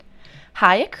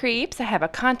Hiya, creeps. I have a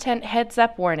content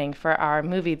heads-up warning for our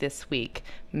movie this week,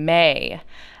 May.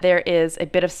 There is a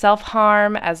bit of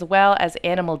self-harm as well as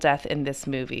animal death in this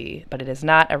movie, but it is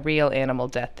not a real animal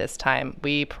death this time,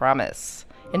 we promise.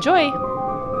 Enjoy! They're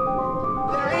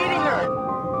eating her!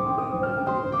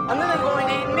 And then they're going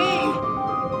to eat me!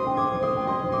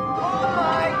 Oh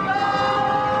my God!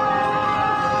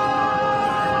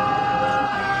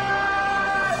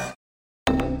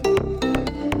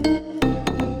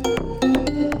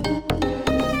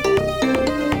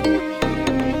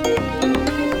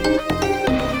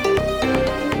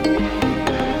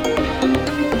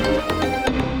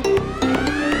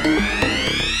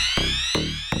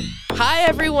 Hi,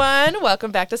 everyone.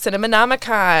 Welcome back to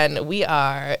Cinemanomicon. We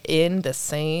are in the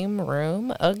same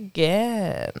room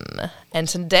again. And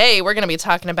today we're going to be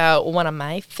talking about one of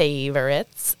my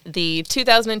favorites, the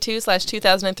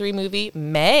 2002/2003 movie,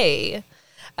 May.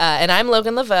 And I'm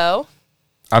Logan Laveau.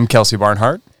 I'm Kelsey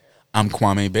Barnhart. I'm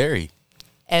Kwame Berry.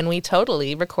 And we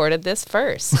totally recorded this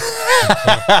first.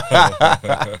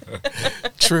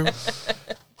 True.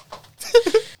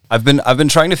 I've been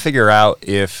trying to figure out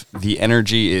if the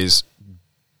energy is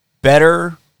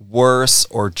better, worse,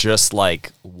 or just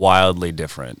like wildly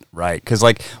different, right? Because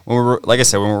like when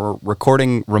we're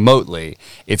recording remotely,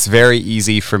 it's very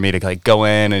easy for me to like go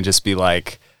in and just be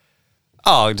like,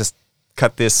 oh, just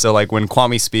cut this. So like when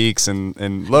Kwame speaks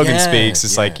and Logan speaks,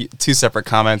 it's like two separate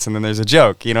comments and then there's a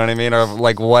joke, you know what I mean? Or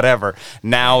like whatever.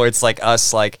 Now it's like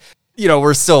us like, you know, we're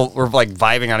like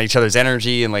vibing on each other's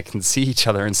energy and like can see each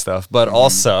other and stuff, but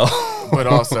also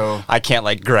I can't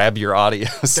like grab your audio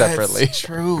separately. That's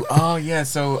true. Oh yeah.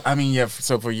 So I mean, yeah.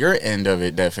 So for your end of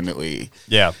it, definitely,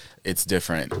 yeah, it's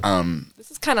different.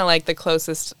 This is kind of like the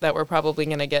closest that we're probably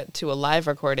going to get to a live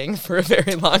recording for a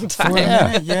very long time.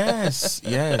 Yeah.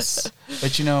 Yes.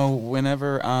 But you know,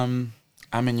 whenever I'm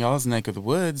in y'all's neck of the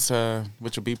woods,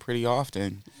 which will be pretty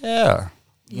often. Yeah.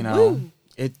 You know,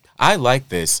 I like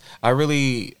this. I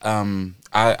really,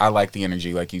 I like the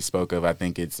energy like you spoke of. I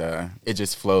think it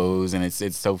just flows and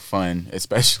it's so fun,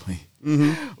 especially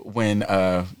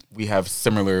when we have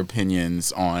similar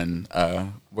opinions on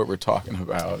what we're talking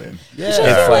about. And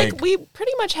it's like we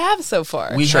pretty much have so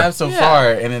far. We have so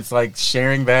far, and it's like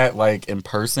sharing that like in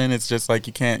person. It's just like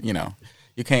you can't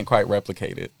quite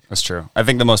replicate it. That's true. I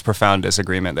think the most profound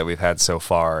disagreement that we've had so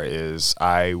far is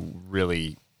I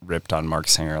really ripped on Mark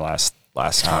Singer last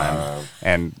time,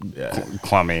 and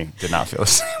Kwame did not feel the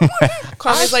same way.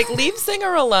 Kwame's like, leave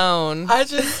Singer alone. I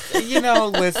just,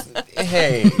 listen,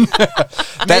 hey.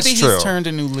 That's maybe true. He's turned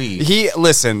a new leaf.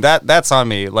 That's on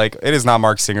me. Like, it is not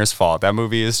Mark Singer's fault. That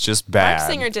movie is just bad.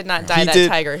 Mark Singer did not dye that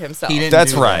tiger himself.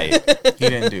 That's right. He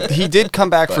didn't do that. He did come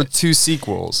back for 2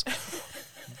 sequels,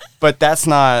 but that's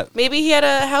not... Maybe he had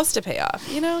a house to pay off.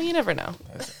 You know, you never know.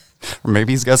 Or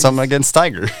maybe he's got something against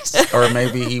tigers. Or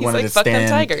maybe he wanted like, to fuck them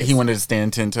stand. tigers. He wanted to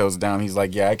stand 10 toes down. He's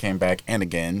like, yeah, I came back and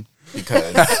again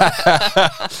because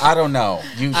I don't know.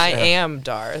 I am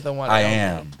Dar, the one. I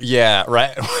am. Yeah,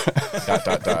 right. ...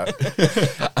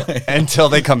 Until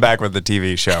they come back with the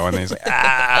TV show and he's like,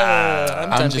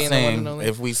 I'm just saying,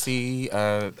 if we see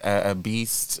a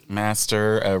Beast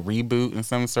Master, a reboot in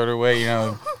some sort of way,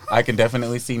 I can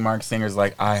definitely see Mark Singer's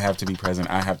like, I have to be present.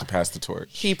 I have to pass the torch.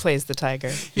 He plays the tiger.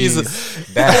 He's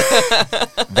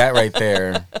that right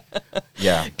there.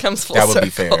 Yeah, comes full that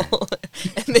would circle. Be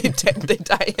fair. And they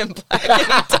dye him black and he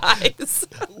dies.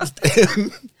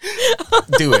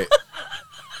 Do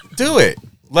it.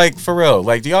 Like, for real.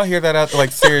 Like, do y'all hear that out there?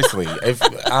 Like, seriously.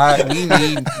 We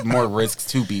need more risks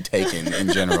to be taken in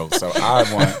general. So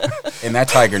and that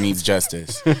tiger needs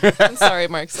justice. I'm sorry,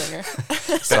 Mark Singer.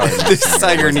 Sorry, Mark this Singer.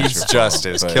 tiger needs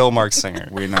justice. Kill Mark Singer.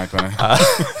 We're not going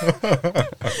to.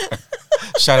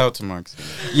 Shout out to Mark Singer.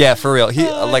 Yeah, for real.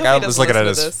 I was looking at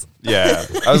his. This. Yeah,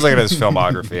 I was looking at his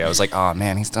filmography. I was like, oh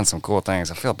man, he's done some cool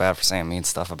things. I feel bad for saying mean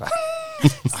stuff about him.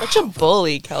 Such a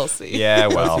bully, Kelsey. Yeah,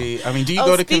 well. I mean, do you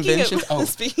go to conventions?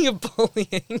 Speaking of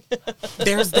bullying.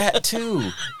 There's that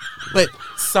too. But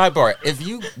sidebar, if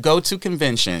you go to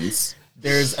conventions,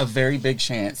 there's a very big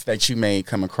chance that you may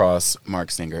come across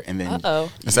Mark Singer, and then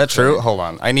is that true? Hold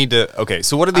on, I need to. Okay,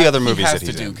 so what are the other movies that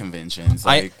he's to in? do conventions?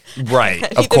 Right, of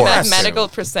The course. mathematical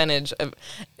percentage of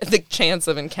the chance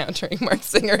of encountering Mark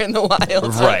Singer in the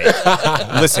wild.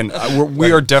 Right. Listen,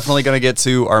 we are definitely going to get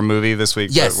to our movie this week.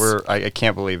 Yes. But I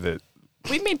can't believe that.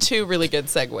 We've made 2 really good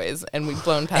segues, and we've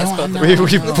blown past both of them.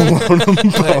 We've blown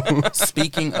them both.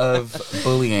 Speaking of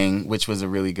bullying, which was a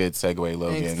really good segue,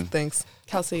 Logan. Thanks.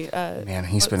 Kelsey. Man,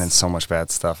 he's been in so much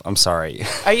bad stuff. I'm sorry.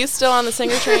 Are you still on the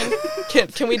Singer train?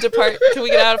 Can we depart? Can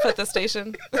we get out at the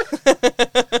station?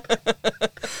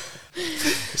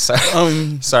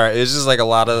 Sorry, it's just like a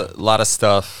lot of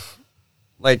stuff.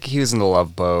 Like he was in The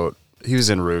Love Boat. He was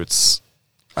in Roots.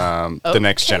 The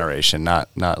Next Generation, not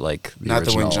like the Not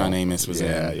original. the one John Amos was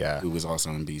in. Yeah. Who was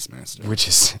also in Beastmaster. Which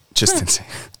is just insane.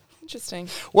 Interesting.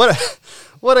 What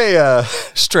a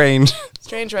strange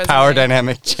Resume. power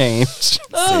dynamic change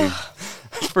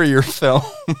for your film.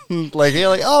 Like you're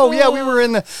like, oh yeah, we were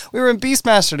in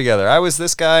Beastmaster together. I was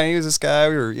this guy, he was this guy.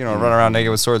 We were running around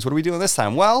naked with swords. What are we doing this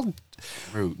time? Well,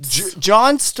 Roots.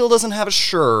 John still doesn't have a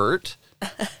shirt,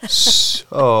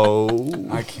 so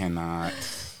I cannot.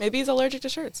 Maybe he's allergic to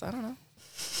shirts. I don't know.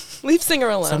 Leave Singer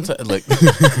alone. Like,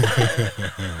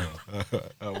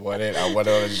 I want it on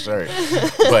a shirt.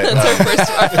 But our first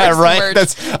right, merch.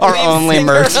 that's our Leave only Singer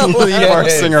merch. alone. Leave our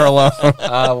singer alone.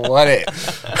 I want it.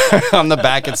 On the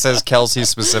back it says Kelsey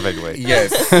specifically.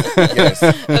 Yes. Yes.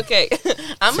 Okay,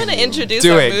 I'm going to introduce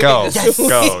Do our it. movie Go. this week.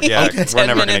 Go. Yeah. Okay. We're 10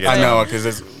 never gonna minutes get I in. know, because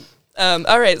it's.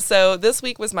 All right, so this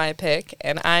week was my pick,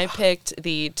 and I picked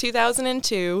the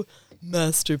 2002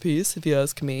 masterpiece, if you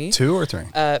ask me. 2 or 3?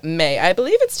 May. I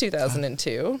believe it's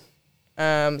 2002.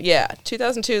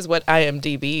 2002 is what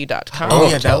IMDb.com Oh,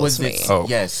 yeah, that tells was me. its. Oh.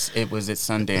 Yes, it was its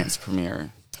Sundance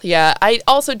premiere. Yeah, I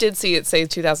also did see it say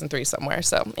 2003 somewhere,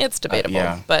 so it's debatable.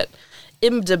 Yeah. But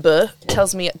IMDb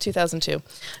tells me 2002.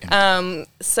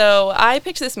 So I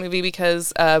picked this movie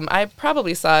because I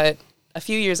probably saw it a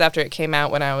few years after it came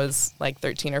out when I was like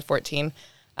 13 or 14.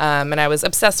 And I was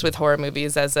obsessed with horror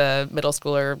movies as a middle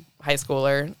schooler, high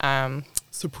schooler.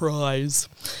 Surprise.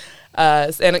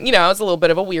 And, I was a little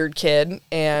bit of a weird kid.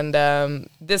 And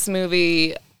this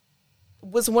movie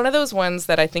was one of those ones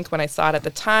that I think when I saw it at the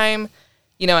time,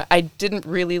 I didn't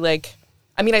really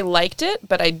I liked it,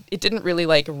 but it didn't really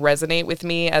resonate with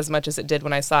me as much as it did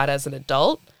when I saw it as an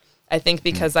adult. I think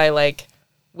because I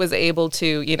was able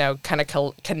to, kind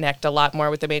of connect a lot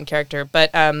more with the main character.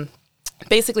 But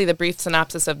basically the brief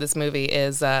synopsis of this movie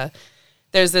is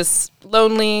there's this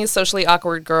lonely, socially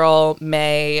awkward girl,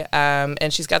 May,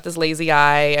 and she's got this lazy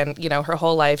eye, and, her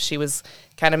whole life she was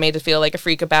kind of made to feel like a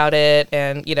freak about it,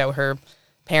 and, her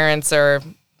parents are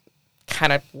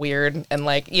kind of weird,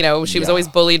 and, she was always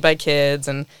bullied by kids,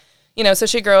 and, so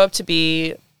she grew up to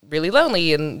be really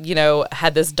lonely and,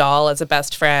 had this doll as a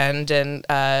best friend and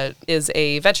is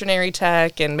a veterinary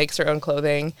tech and makes her own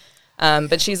clothing.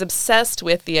 But she's obsessed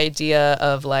with the idea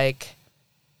of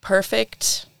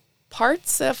perfect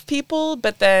parts of people,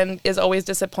 but then is always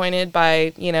disappointed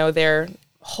by, their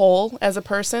whole as a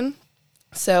person.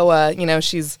 So,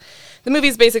 the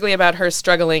movie's basically about her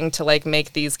struggling to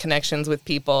make these connections with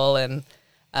people, and,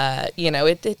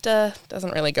 it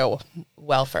doesn't really go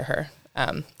well for her.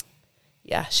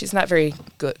 Yeah, she's not very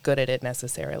good at it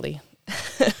necessarily.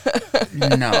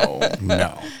 No.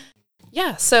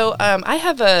 Yeah, so I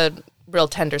have a real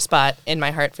tender spot in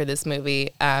my heart for this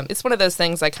movie. It's one of those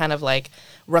things I kind of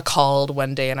recalled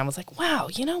one day, and I was like, wow,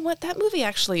 you know what? That movie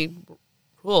actually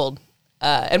ruled.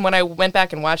 And when I went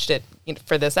back and watched it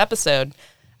for this episode,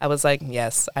 I was like,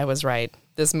 yes, I was right.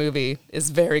 This movie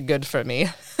is very good for me.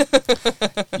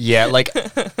 Yeah,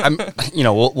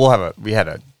 we had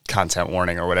a content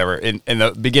warning or whatever in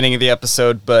the beginning of the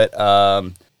episode, but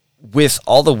with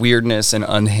all the weirdness and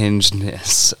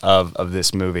unhingedness of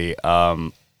this movie,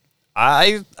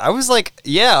 I was like,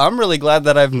 yeah, I'm really glad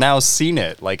that I've now seen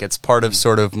it. It's part of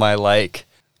sort of my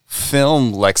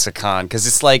film lexicon, because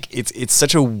it's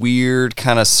such a weird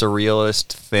kind of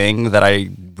surrealist thing that I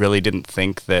really didn't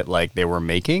think that they were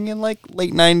making in late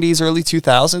 90s, early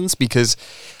 2000s, because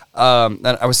and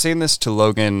I was saying this to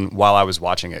Logan while I was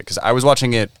watching it, because I was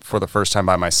watching it for the first time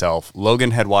by myself.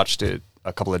 Logan had watched it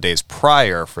a couple of days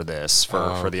prior for this,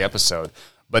 for the episode,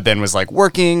 but then was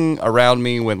working around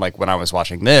me when I was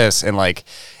watching this, and I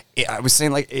was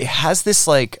saying it has this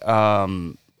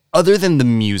other than the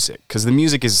music, because the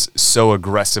music is so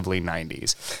aggressively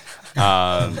 90s.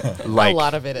 A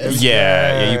lot of it is.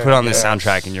 Yeah, you put on this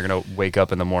soundtrack and you're gonna wake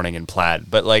up in the morning in plaid.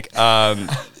 But no,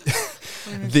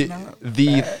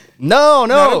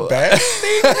 Not a bad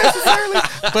thing necessarily,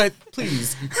 but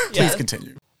please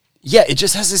continue. Yeah, it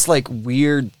just has this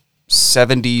weird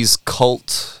 70s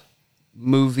cult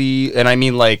movie, and I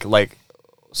mean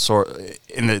sort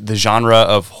in the genre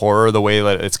of horror, the way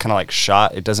that it's kind of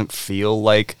shot, it doesn't feel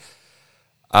like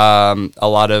a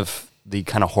lot of the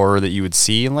kind of horror that you would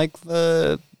see in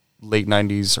the late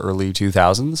 90s, early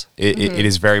 2000s. It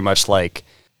is very much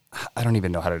I don't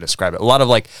even know how to describe it. A lot of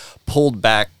pulled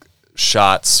back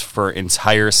shots for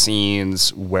entire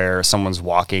scenes where someone's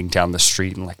walking down the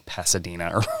street in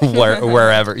Pasadena or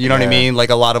wherever, you know what I mean?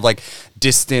 A lot of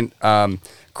distant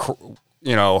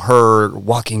her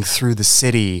walking through the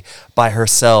city by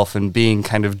herself and being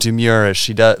kind of demure as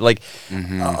she does, like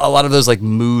a lot of those like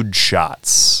mood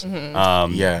shots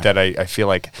that I feel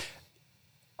like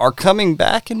are coming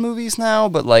back in movies now,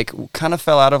 but like kind of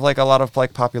fell out of like a lot of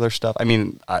like popular stuff. I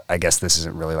mean, I guess this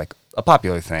isn't really like a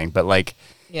popular thing, but like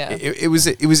it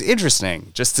was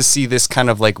interesting just to see this kind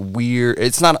of like weird.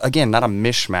 It's not a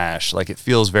mishmash. Like it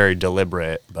feels very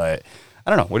deliberate, but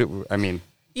I don't know.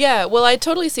 Yeah, well, I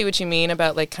totally see what you mean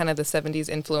about, like, kind of the 70s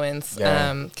influence.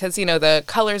 Because, the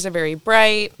colors are very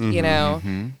bright,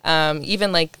 even,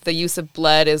 like, the use of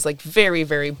blood is, like, very,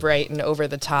 very bright and over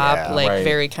the top.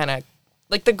 Very kind of,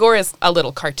 like, the gore is a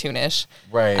little cartoonish.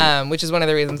 Right. Which is one of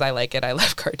the reasons I like it. I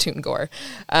love cartoon gore.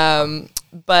 Even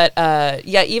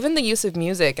the use of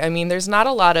music. I mean, there's not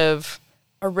a lot of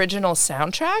original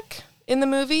soundtrack in the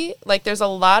movie. Like, there's a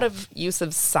lot of use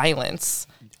of silence.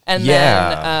 And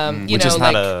then,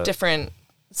 different,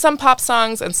 some pop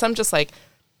songs and some just like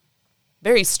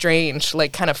very strange,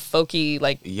 like kind of folky,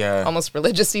 like almost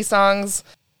religious-y songs.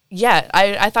 Yeah,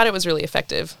 I thought it was really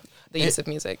effective, the use of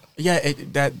music. Yeah,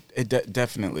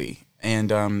 definitely.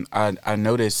 And I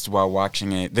noticed while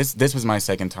watching it, this was my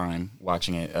second time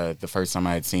watching it. The first time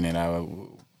I had seen it,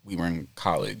 we were in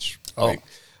college.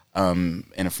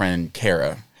 And a friend,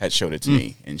 Kara, had showed it to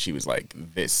me, and she was like,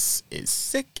 "This is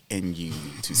sick, and you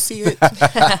need to see it."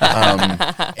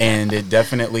 And it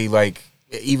definitely, like,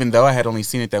 even though I had only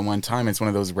seen it that one time, it's one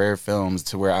of those rare films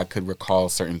to where I could recall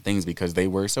certain things because they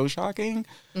were so shocking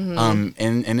in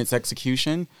its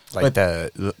execution. Like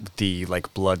the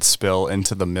like blood spill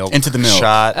into the milk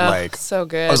shot. Like, so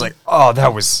good. I was like, oh,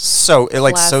 that was so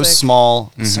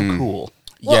small, so cool.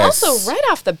 Well, also, right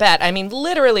off the bat, I mean,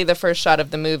 literally the first shot of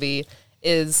the movie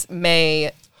is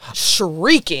May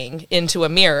shrieking into a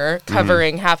mirror,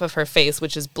 covering half of her face,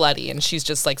 which is bloody, and she's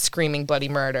just, like, screaming bloody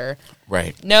murder.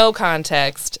 Right. No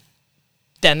context.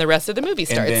 Then the rest of the movie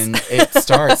starts. And then it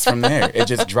starts from there. It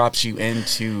just drops you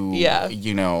into,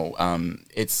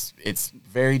 it's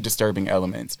very disturbing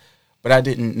elements. But I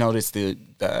didn't notice the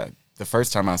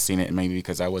first time I seen it, maybe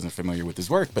because I wasn't familiar with his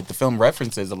work, but the film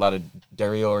references a lot of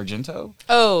Dario Argento.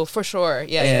 Oh, for sure.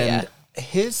 Yeah.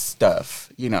 His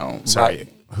stuff, Sorry,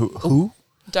 who?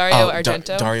 Dario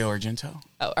Argento. Dario Argento.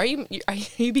 Oh, are you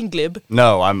being glib?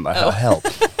 No, I'm help.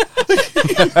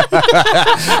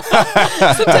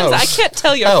 Sometimes I can't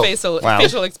tell your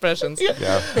facial expressions.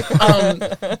 Yeah.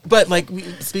 But like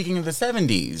speaking of the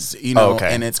 70s,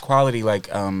 and its quality, like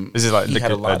is it like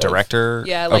a director?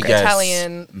 Yeah, like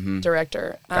Italian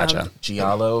director. Gotcha.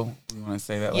 Giallo. You want to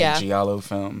say that? Like Giallo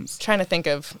films. Trying to think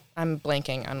of. I'm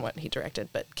blanking on what he directed,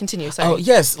 but continue. Sorry. Oh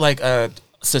yes, like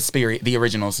Suspiria, the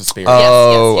original Suspiria.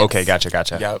 Oh, yes. Okay,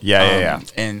 gotcha. Yep. Yeah.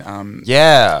 And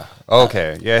yeah.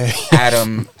 Okay. Yeah.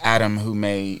 Adam, who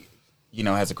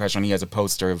has a crush on. He has a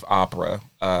poster of Opera,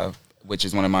 which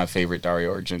is one of my favorite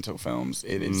Dario Argento films.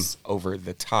 It is over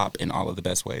the top in all of the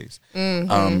best ways.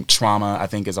 Trauma, I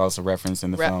think, is also referenced in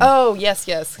the film. Oh,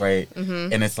 yes. Right.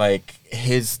 And it's like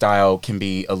his style can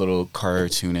be a little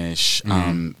cartoonish,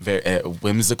 very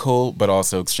whimsical, but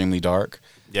also extremely dark.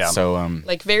 Yeah. So,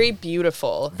 like very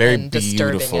beautiful and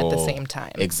disturbing at the same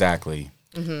time. Exactly.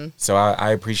 So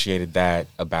I appreciated that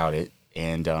about it,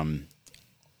 and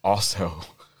also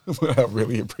what I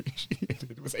really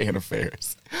appreciated was Anna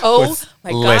Faris. Oh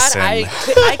my God,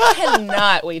 I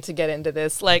cannot wait to get into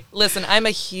this. Like, listen, I'm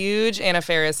a huge Anna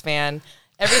Faris fan.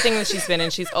 Everything that she's been in,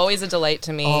 she's always a delight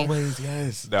to me. Always,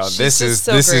 yes. No, this is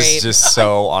just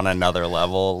so on another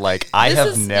level. Like, I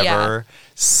have never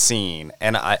seen,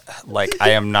 and I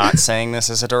am not saying this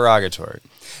as a derogatory,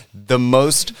 the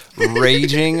most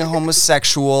raging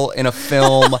homosexual in a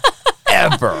film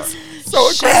ever.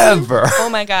 Ever. Oh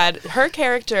my God, her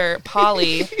character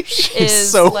Polly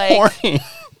is so like horny.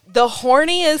 The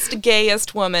horniest,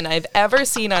 gayest woman I've ever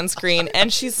seen on screen,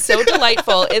 and she's so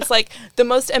delightful. It's like the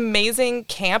most amazing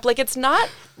camp. Like it's not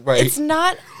It's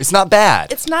not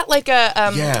bad. It's not like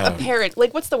a parrot.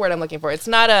 Like what's the word I'm looking for? It's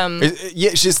not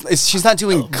she's not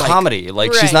doing comedy.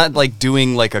 Like she's not like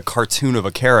doing like a cartoon of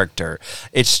a character.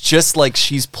 It's just like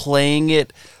she's playing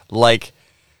it like.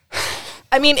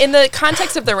 I mean, in the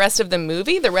context of the rest of the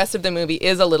movie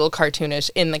is a little cartoonish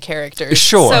in the characters.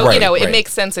 Sure. So, it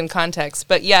makes sense in context.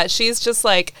 But yeah, she's just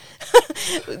like,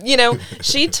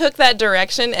 she took that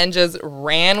direction and just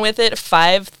ran with it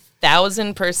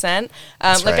 5,000%.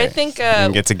 I think... we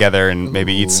can get together and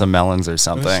maybe eat some melons or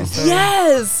something.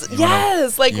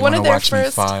 Yes. Like one of their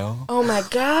first... File? Oh my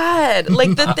God.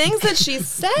 Like the things that she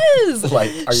says.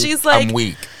 She's like... I'm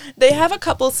weak. They have a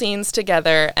couple scenes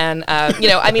together, and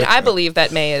I believe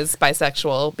that May is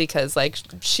bisexual because, like,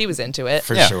 she was into it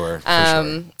For sure.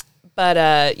 But,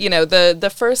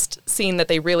 the first scene that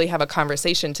they really have a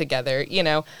conversation together,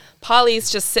 Polly's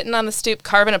just sitting on the stoop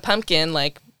carving a pumpkin,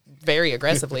 like, very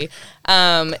aggressively.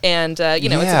 It's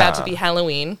about to be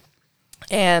Halloween.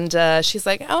 And she's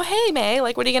like, oh, hey, May,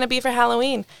 like, what are you going to be for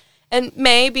Halloween? And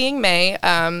May, being May,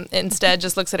 instead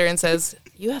just looks at her and says,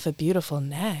 you have a beautiful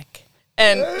neck.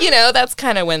 And, that's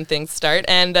kind of when things start.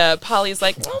 And Polly's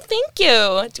like, oh, thank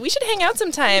you. We should hang out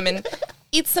sometime and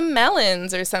eat some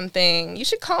melons or something. You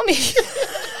should call me.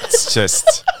 It's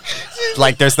just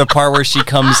like there's the part where she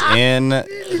comes in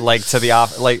like to the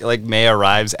office, like May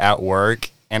arrives at work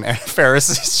and Ferris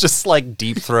is just like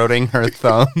deep throating her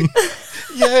thumb.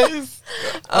 Yes.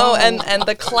 Oh, and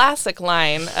the classic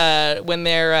line when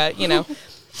they're,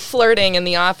 flirting in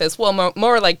the office. Well,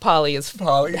 more like Polly is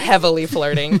heavily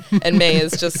flirting, and May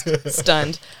is just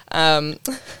stunned.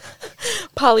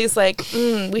 Polly's like,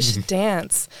 we should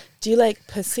dance. Do you like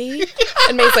pussy?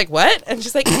 And May's like, what? And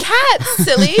she's like, cat,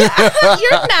 silly.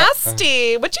 You're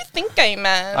nasty. What you think I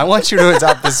meant? I want you to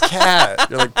adopt this cat.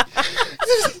 You're like,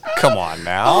 come on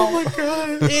now. Oh my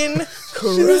God.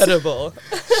 Incredible.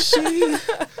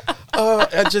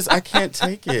 I can't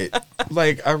take it.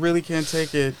 Like, I really can't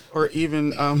take it. Or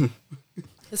even,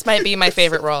 This might be my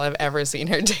favorite role I've ever seen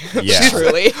her do. Yeah.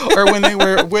 Truly. or when they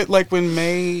were when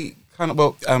May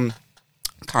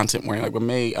content warning, like when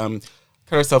May,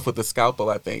 cut herself with a scalpel,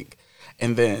 I think.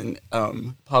 And then,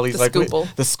 Polly's The like,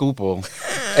 scoople. the scoople.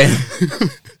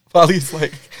 And Polly's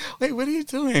like, wait, what are you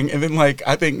doing? And then, like,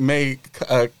 I think May,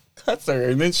 cuts her.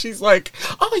 And then she's like,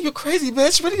 oh, you crazy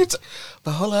bitch. What are you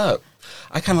But hold up.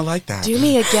 I kind of like that. Do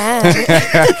me again.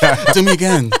 Do me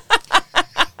again.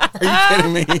 Are you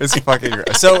kidding me? It's fucking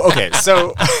great. So because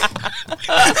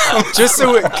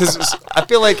I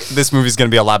feel like this movie's going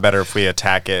to be a lot better if we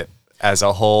attack it as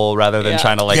a whole rather than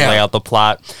trying to lay out the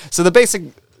plot. So the basic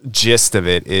gist of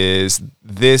it is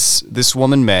this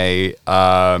woman May,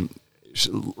 like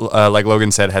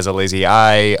Logan said, has a lazy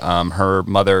eye. Her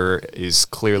mother is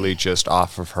clearly just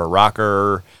off of her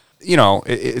rocker.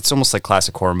 It's almost like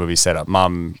classic horror movie setup.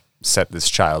 Mom set this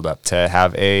child up to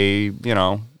have a,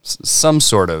 some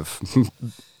sort of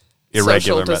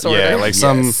irregular, disorder. like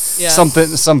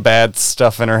Yes. some bad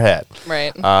stuff in her head,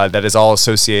 Right. that is all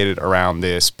associated around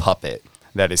this puppet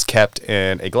that is kept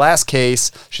in a glass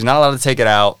case. She's not allowed to take it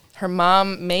out. Her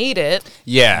mom made it.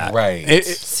 Yeah, Right.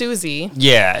 Susie.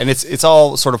 Yeah, and it's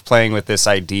all sort of playing with this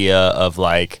idea of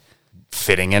like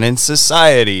fitting in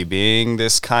society, being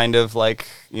this kind of like,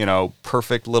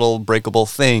 perfect little breakable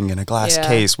thing in a glass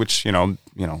case, which,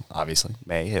 obviously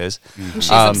May is. She's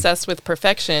obsessed with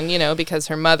perfection, because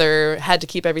her mother had to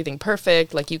keep everything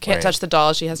perfect. Like, you can't touch the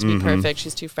doll. She has to be perfect.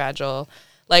 She's too fragile.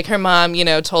 Like, her mom,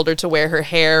 told her to wear her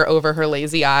hair over her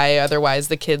lazy eye. Otherwise,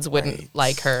 the kids wouldn't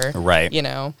like her. Right.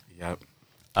 To Yep.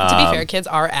 be fair, kids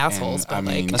are assholes, but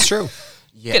That's true.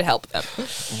 Yeah. could help them.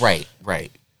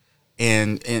 Right.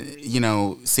 And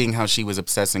seeing how she was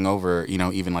obsessing over,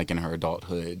 even like in her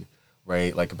adulthood,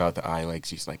 right? Like about the eye, like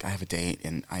she's like, I have a date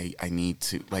and I need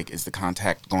to, like, is the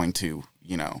contact going to,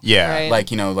 Yeah. Right.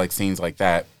 like, like scenes like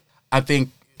that. I think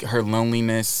her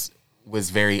loneliness was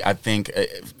very,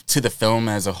 to the film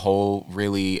as a whole,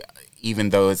 really, even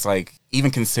though it's like, even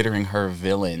considering her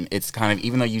villain, it's kind of,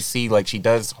 even though you see like she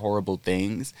does horrible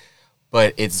things,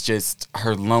 but it's just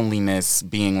her loneliness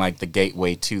being like the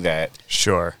gateway to that.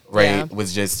 Sure. Right. Yeah. It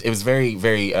was very,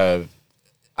 very,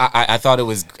 I thought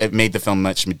it made the film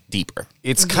much deeper.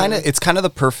 It's kind of the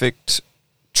perfect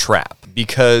trap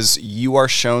because you are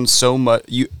shown so much.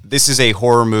 This is a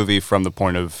horror movie from the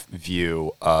point of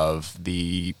view of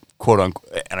the quote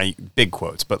unquote, and big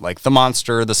quotes, but like the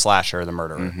monster, the slasher, the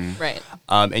murderer. Right.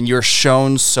 And you're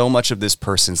shown so much of this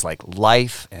person's like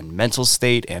life and mental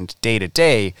state and day to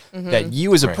day that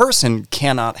you as a person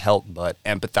cannot help but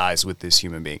empathize with this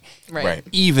human being. Right.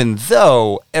 Even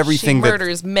though everything She that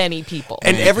murders many people.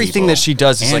 and Many everything people. that she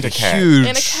does is And like a cat. huge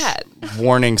And a cat.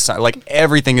 warning sign. Like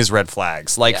everything is red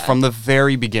flags. Like Yeah. from the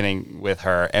very beginning with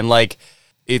her, and like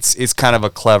it's kind of a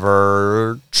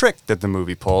clever trick that the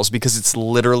movie pulls because it's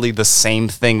literally the same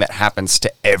thing that happens to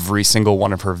every single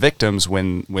one of her victims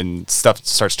when stuff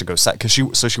starts to go south. Because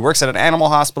she works at an animal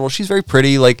hospital. She's very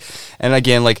pretty, like, and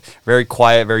again, like very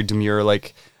quiet, very demure,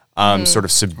 like. Sort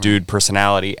of subdued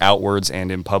personality outwards and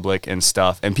in public and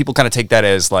stuff. And people kind of take that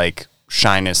as like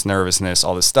shyness, nervousness,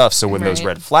 all this stuff. So when those Right.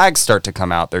 red flags start to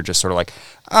come out, they're just sort of like,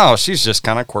 oh, she's just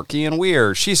kind of quirky and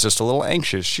weird. She's just a little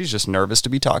anxious. She's just nervous to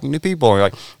be talking to people. And you're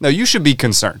like, no, you should be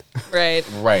concerned. Right.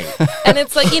 Right. And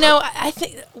it's like, I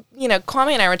think,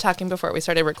 Kwame and I were talking before we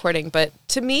started recording, but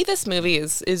to me, this movie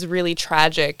is really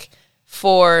tragic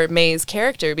for May's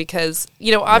character because,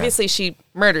 you know, obviously she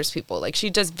murders people. Like, she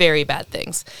does very bad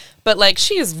things. But, like,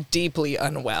 she is deeply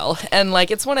unwell. And, like,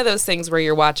 it's one of those things where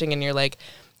you're watching and you're like,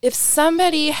 if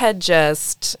somebody had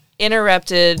just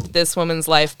interrupted this woman's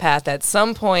life path at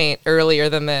some point earlier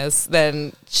than this,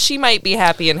 then she might be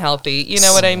happy and healthy. You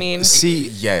know what I mean? See,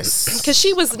 Yes. Because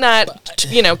she was not,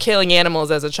 you know, killing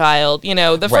animals as a child. You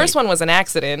know, the first one was an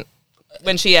accident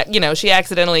when she, you know, she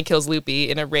accidentally kills Loopy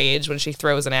in a rage when she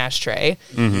throws an ashtray,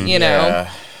 you know?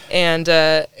 And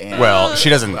well, she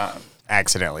doesn't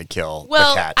accidentally kill the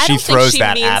cat. I She don't throws think she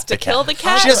that means at to the kill cat. the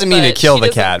cat. She doesn't mean to but kill she the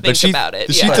doesn't cat, but think she about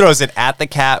it. she Yeah. throws it at the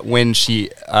cat when she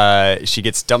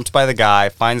gets dumped by the guy,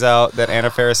 finds out that Anna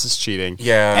Faris is cheating,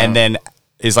 and then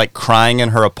is like crying in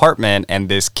her apartment, and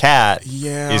this cat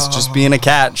is just being a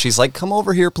cat. She's like, "Come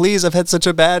over here, please. I've had such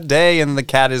a bad day." And the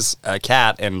cat is a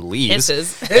cat and leaves.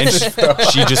 And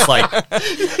she just like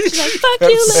She's like, fuck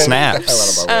you,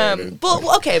 snaps.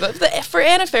 Well, okay, but for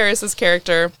Anna Faris's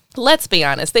character, let's be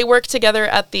honest. They work together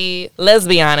at the. Let's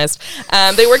be honest.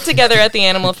 They work together at the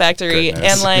animal factory,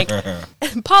 and like,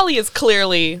 Polly is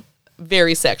clearly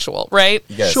very sexual, right?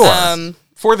 Yes. Sure.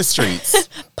 For the streets.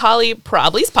 Polly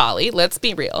probably's Polly. Let's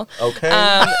be real. Okay.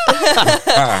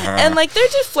 And like they're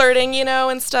just flirting, you know,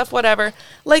 and stuff, whatever.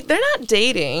 Like they're not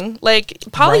dating. Like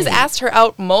Polly's asked her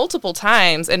out multiple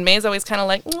times, and May's always kind of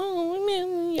like,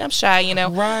 oh, I'm shy, you know.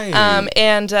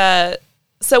 Right.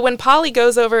 So when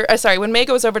when May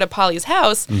goes over to Polly's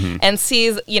house and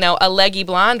sees, you know, a leggy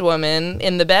blonde woman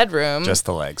in the bedroom, Just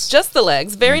the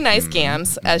legs. very nice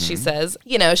gams, as she says.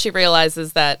 You know, she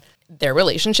realizes that their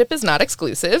relationship is not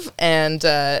exclusive, and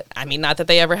I mean, not that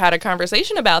they ever had a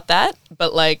conversation about that,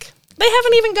 but like they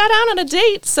haven't even got out on a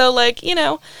date. So like, you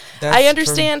know, I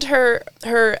understand her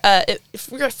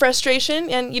frustration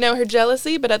and, you know, her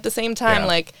jealousy, but at the same time,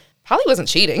 like, Polly wasn't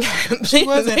cheating. They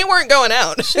weren't going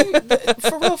out.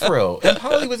 For real. And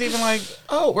Polly was even like,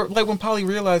 like when Polly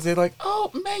realized it, like,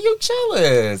 oh, man, you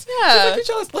jealous. Yeah. She's like, you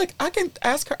jealous. Like, I can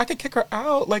ask her, I can kick her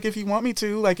out, like, if you want me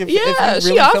to. Like, if Yeah, you're she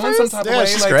really feeling offers. some type of Yeah, way.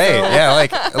 she's like, great. so- Yeah,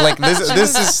 like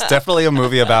this is definitely a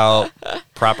movie about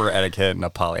proper etiquette in a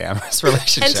polyamorous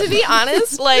relationship. And to be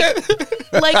honest,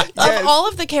 of all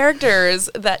of the characters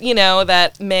that, you know,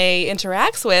 that May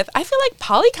interacts with, I feel like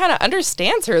Polly kind of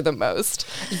understands her the most.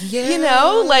 Yeah. You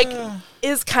know, like,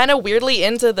 is kind of weirdly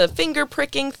into the finger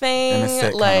pricking thing. In a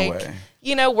sick like, kinda way.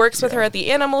 you know, works with her at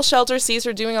the animal shelter, sees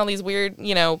her doing all these weird,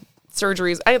 you know,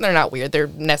 surgeries. They're not weird, they're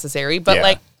necessary, but Yeah.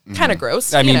 like, kind of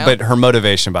gross. I mean, you know? but her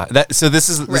motivation behind that. So this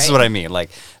is Right. what I mean. Like,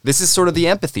 this is sort of the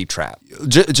empathy trap.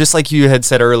 Just like you had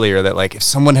said earlier, that like if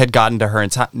someone had gotten to her in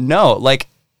time, no, like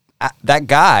that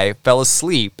guy fell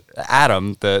asleep.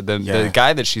 Adam, the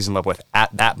guy that she's in love with at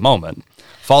that moment,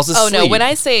 falls Oh asleep. no! When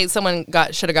I say someone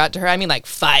should have got to her, I mean like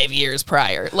 5 years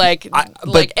prior, like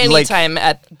any time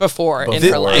before in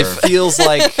her life. It feels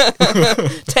like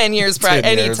 10 years prior,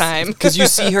 10 years. anytime. because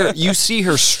you see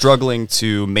her struggling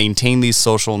to maintain these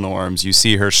social norms. You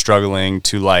see her struggling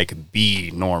to like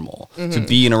be normal, to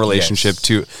be in a relationship. Yes.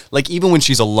 To like even when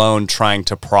she's alone, trying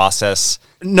to process,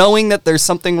 knowing that there's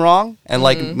something wrong, and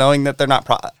like knowing that they're not.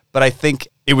 But I think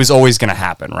it was always going to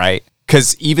happen, right?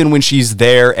 Because even when she's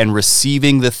there and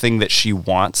receiving the thing that she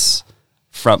wants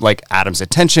from like Adam's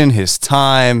attention, his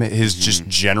time, his just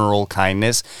general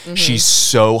kindness, she's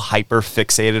so hyper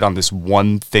fixated on this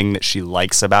one thing that she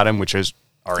likes about him, which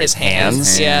are his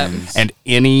hands. Yeah. And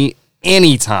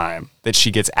any time that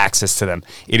she gets access to them,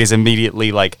 it is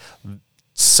immediately like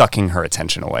sucking her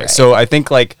attention away. So I think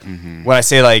like when I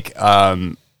say like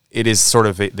it is sort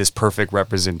of this perfect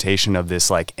representation of this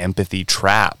like empathy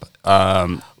trap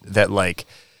that like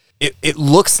it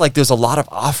looks like there's a lot of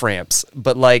off ramps,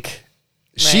 but like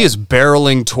she is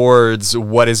barreling towards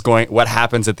what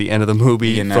happens at the end of the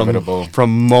movie, inevitable.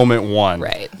 from moment one.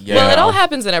 Right. Yeah. Well, it all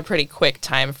happens in a pretty quick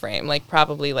time frame, like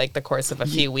probably like the course of a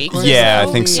few weeks. or Yeah, so,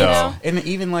 I think you so. know? And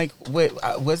even like,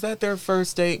 was that their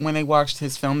first date when they watched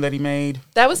his film that he made?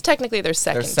 That was technically their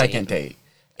Their second date.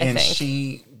 I And think.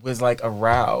 she was like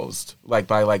aroused like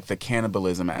by like the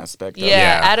cannibalism aspect of it.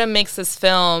 Yeah, Adam makes this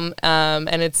film,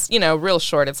 and it's, you know, real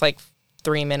short. It's like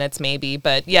 3 minutes maybe,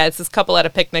 but yeah, it's this couple at a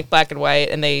picnic, black and white,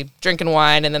 and they drinking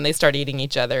wine, and then they start eating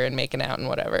each other and making out and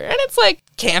whatever. And it's like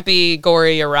campy,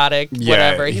 gory, erotic,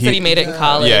 whatever. He said he made it in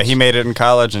college. Yeah, he made it in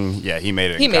college, and he made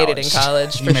it. He made it in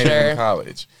college He for made it sure. in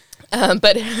college.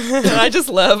 But I just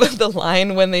love the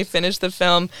line when they finish the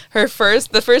film.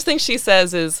 The first thing she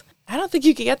says is, "I don't think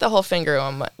you could get the whole finger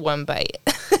on one bite."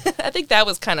 I think that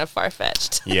was kind of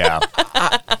far-fetched. Yeah,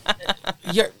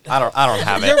 You're, I don't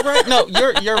have you're it. right. No,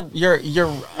 you're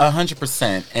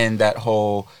 100% in that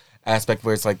whole aspect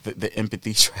where it's like the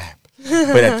empathy trap.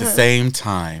 But at the same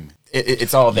time,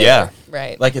 it's all there. Yeah.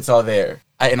 Right. Like, it's all there.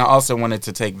 And I also wanted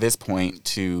to take this point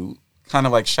to kind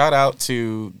of like shout out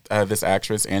to this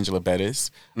actress, Angela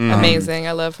Bettis. Amazing.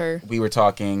 I love her. We were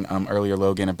talking earlier,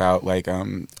 Logan, about like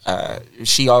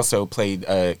she also played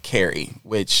Carrie,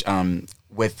 which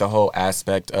with the whole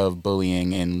aspect of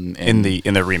bullying in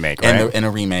the remake, right? in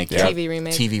a remake, yeah.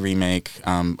 TV remake.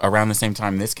 around the same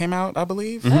time this came out, I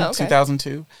believe, Oh, okay.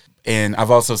 2002. And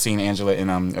I've also seen Angela in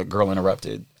A Girl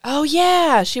Interrupted. Oh,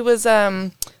 yeah. She was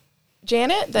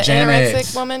Janet, the Janet.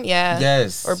 anorexic woman. Yeah.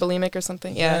 Yes. Or bulimic or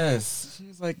something. Yeah. Yes. She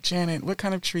was like, Janet, what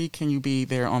kind of tree can you be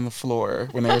there on the floor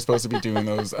when they were supposed to be doing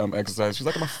those exercises? She's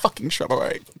like, I'm a fucking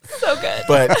shrubberite. So good.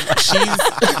 But she's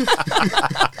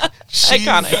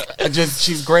Iconic.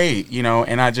 She's great, you know,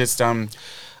 and I just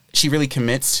she really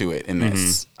commits to it in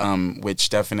this, which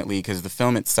definitely, because the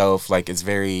film itself, like, is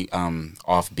very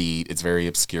offbeat, it's very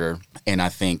obscure, and I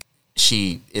think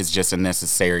she is just a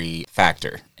necessary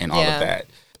factor in all of that.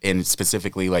 And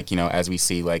specifically, like, you know, as we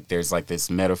see, like, there's like this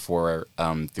metaphor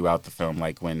throughout the film,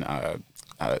 like when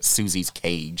Susie's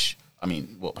cage,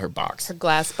 her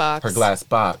glass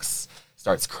box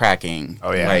starts cracking.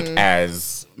 Oh, yeah. Like,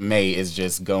 as May is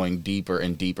just going deeper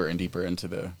and deeper and deeper into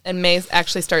the... And May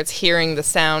actually starts hearing the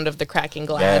sound of the cracking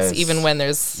glass, Yes. even when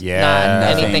there's Yeah.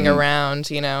 not anything Nothing.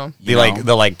 around, you know? The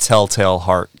like telltale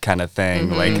heart kind of thing.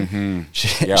 Like,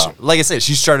 Yeah. like I said,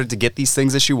 she started to get these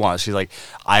things that she wants. She's like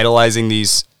idolizing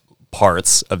these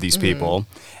parts of these people,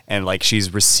 and like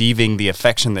she's receiving the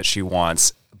affection that she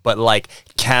wants, but like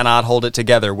cannot hold it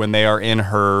together when they are in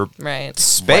her Right.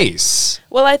 space.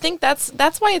 Well, I think that's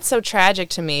why it's so tragic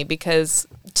to me, because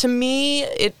to me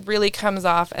it really comes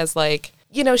off as like,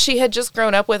 you know, she had just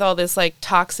grown up with all this like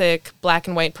toxic black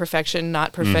and white perfection,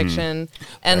 not perfection,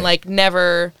 and like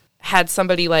never had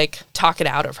somebody like talk it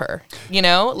out of her, you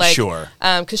know, like Sure.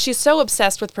 because she's so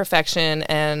obsessed with perfection,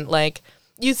 and like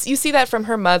you see that from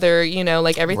her mother, you know,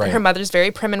 like everything. Right. Her mother's very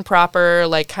prim and proper,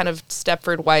 like kind of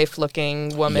Stepford wife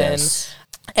looking woman. Yes.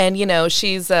 And, you know,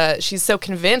 she's so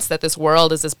convinced that this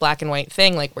world is this black and white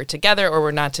thing, like we're together or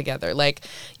we're not together. Like,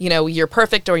 you know, you're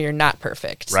perfect or you're not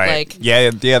perfect. Right. Like,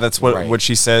 yeah, that's what Right. what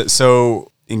she said.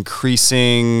 So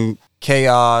increasing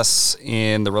chaos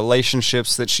in the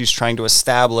relationships that she's trying to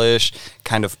establish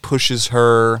kind of pushes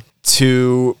her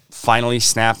to finally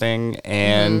snapping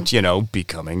and, you know,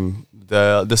 becoming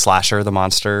the slasher, the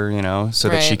monster, you know, so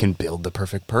that she Right. can build the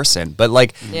perfect person. But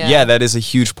like, Yeah. yeah, that is a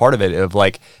huge part of it, of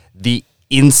like the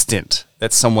instant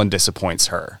that someone disappoints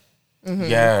her,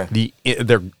 Yeah.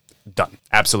 they're done,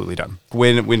 absolutely done.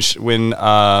 When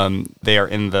they are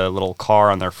in the little car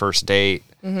on their first date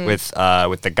with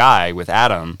the guy, with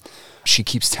Adam, she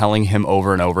keeps telling him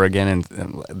over and over again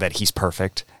and that he's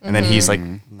perfect, and then he's like,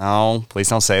 no, please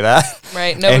don't say that.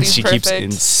 Right, And nobody's she keeps perfect.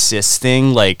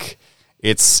 insisting, like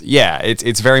it's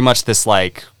very much this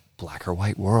like black or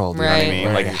white world. You know what I Right. mean?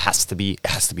 Like Right. it has to be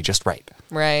just right.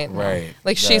 right. Right.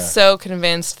 Like Yeah. she's so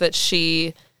convinced that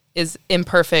she is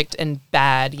imperfect and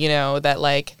bad, you know, that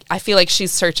like I feel like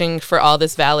she's searching for all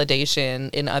this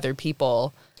validation in other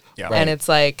people. Yeah. And it's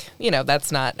like, you know,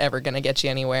 that's not ever going to get you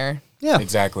anywhere. Yeah.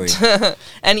 Exactly.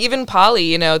 And even Polly,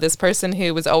 you know, this person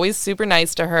who was always super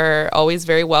nice to her, always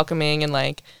very welcoming and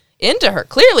like into her,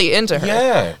 clearly into her.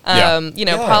 Yeah. You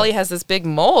know, Yeah. Polly has this big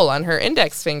mole on her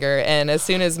index finger, and as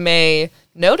soon as May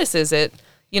notices it,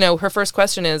 you know, her first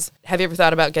question is, have you ever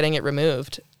thought about getting it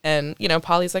removed? And, you know,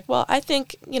 Polly's like, well, I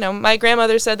think, you know, my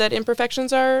grandmother said that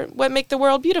imperfections are what make the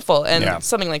world beautiful, and Yeah.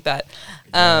 something like that.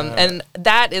 And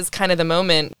that is kind of the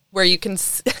moment where you can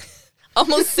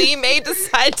almost see May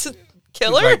decide to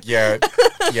kill her. Like, yeah.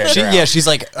 She's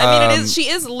like, I mean, she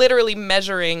is literally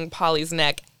measuring Polly's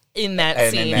neck in that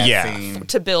And scene in that Yeah. scene,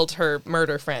 to build her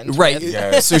murder friend. right. with.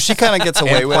 Yeah. So she kind of gets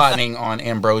away and with plotting on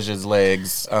Ambrosia's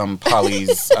legs,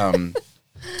 Polly's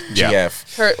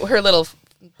GF. Her little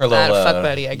Her little fuck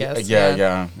buddy, I guess.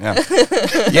 Yeah.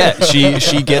 Yeah,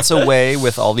 she gets away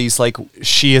with all these, like,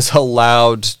 she is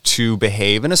allowed to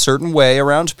behave in a certain way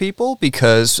around people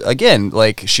because, again,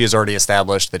 like, she has already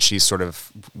established that she's sort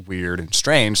of weird and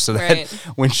strange, so that Right.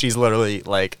 when she's literally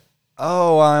like,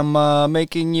 oh, I'm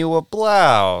making you a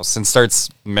blouse, and starts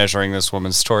measuring this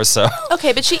woman's torso.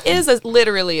 Okay, but she is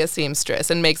literally a seamstress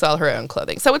and makes all her own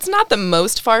clothing. So it's not the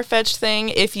most far-fetched thing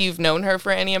if you've known her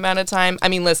for any amount of time. I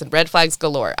mean, listen, red flags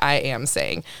galore, I am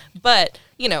saying. But,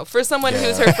 you know, for someone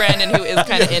who's her friend and who is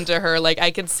kind of into her, like, I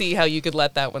could see how you could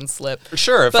let that one slip. For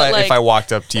sure, if But, I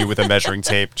walked up to you with a measuring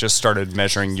tape, just started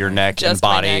measuring your neck and Just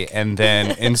my body, neck. and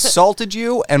then insulted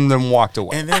you, and then walked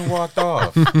away. And then walked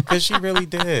off because she really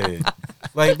did.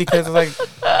 Like, because like,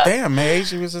 damn, May,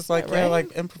 she was just like, yeah, Right.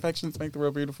 like imperfections make the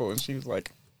world beautiful, and she was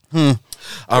like, all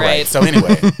right. Right. So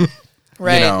anyway,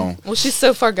 Right. You know, well, she's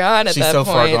so far gone at she's that so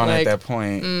point. far gone like, at that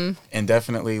point. And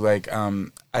definitely, like,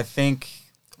 I think,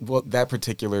 well, that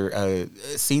particular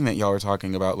scene that y'all were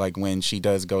talking about, like when she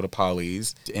does go to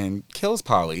Polly's and kills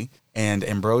Polly, and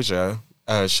Ambrosia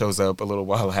shows up a little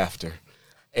while after,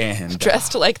 and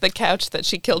dressed like the couch that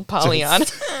she killed Polly on.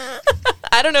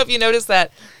 I don't know if you noticed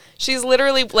that. She's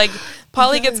literally like,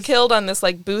 Polly gets killed on this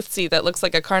like booth seat that looks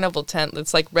like a carnival tent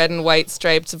that's like red and white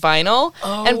striped vinyl.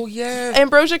 Oh, and yeah.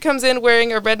 Ambrosia comes in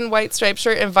wearing a red and white striped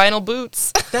shirt and vinyl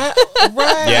boots. that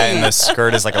right. Yeah, and the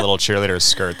skirt is like a little cheerleader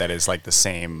skirt that is like the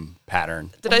same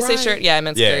pattern. Did I say Right. shirt? Yeah, I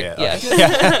meant skirt. Yeah,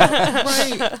 Yeah.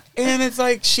 Right. And it's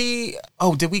like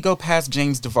did we go past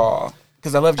James Duvall?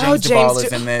 Because I love James Duvall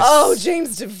is in this. Oh,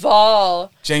 James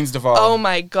Duvall. James Duvall. Oh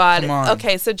my God. Come on.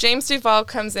 Okay, so James Duvall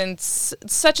comes in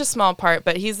such a small part,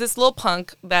 but he's this little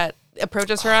punk that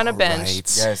approaches her on a bench.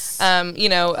 Right. Yes.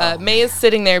 May is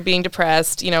sitting there being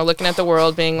depressed, looking at the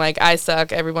world, being like, I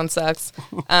suck, everyone sucks.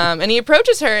 And he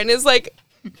approaches her and is like,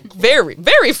 very,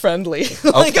 very friendly.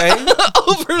 Like, Okay.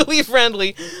 overly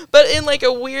friendly, but in like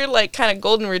a weird, like kind of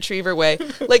golden retriever way.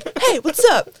 Like, hey, what's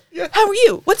up? How are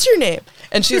you? What's your name?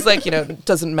 And she's like,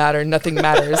 doesn't matter. Nothing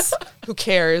matters. Who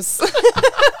cares?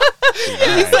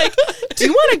 And he's like, do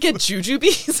you want to get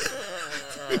jujubes?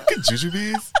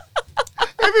 Jujubes.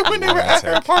 When they were at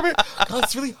her apartment, God,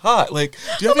 it's really hot. Like,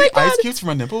 do you have my any ice God. cubes for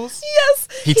my nipples? Yes.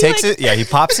 He takes it. Yeah, he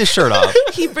pops his shirt off.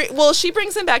 She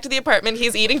brings him back to the apartment.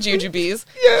 He's eating jujubes.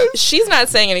 Yes. She's not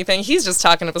saying anything. He's just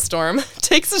talking up a storm.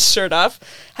 Takes his shirt off.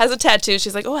 Has a tattoo.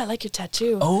 She's like, oh, I like your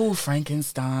tattoo. Oh,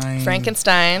 Frankenstein.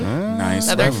 Frankenstein. Nice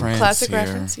Another reference classic here.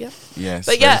 reference. Yep. Yes.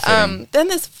 But very yeah, fitting. then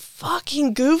this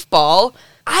fucking goofball.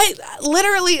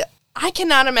 I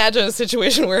cannot imagine a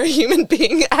situation where a human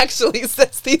being actually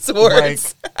says these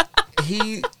words.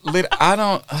 I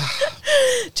don't.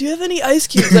 Do you have any ice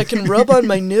cubes I can rub on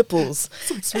my nipples?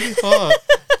 It's really hot.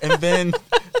 And then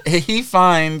he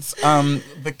finds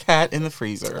the cat in the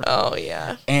freezer. Oh,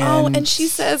 yeah. And- and she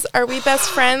says, are we best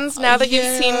friends now that you've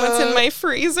seen what's in my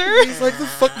freezer? He's like, the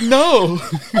fuck, no.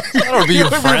 That'll be your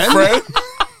friend.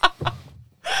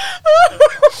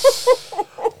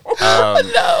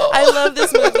 I love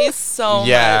this movie so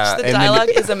Yeah, much. The and then dialogue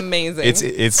is amazing.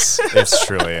 It's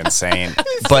truly insane.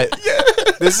 But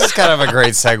this is kind of a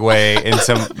great segue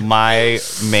into my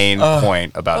main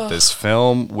point about this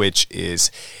film, which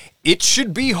is it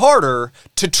should be harder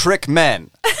to trick men.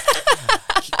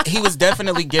 He was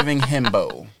definitely giving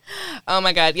himbo. Oh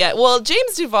my God, yeah. Well,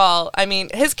 James Duvall, I mean,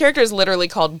 his character is literally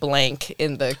called Blank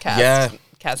in the casting.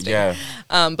 Yeah.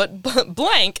 But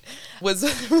Blank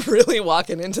was really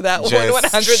walking into that Just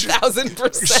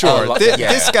 100,000%. Sure,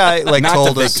 this guy like Not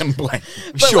told the us. victim blame.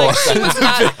 But Sure. like,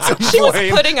 she was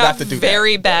putting Not off to do that.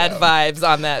 very bad vibes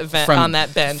on that on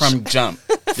that bench. From jump.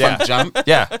 Yeah. From jump.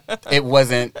 Yeah, It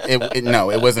wasn't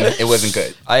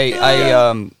good.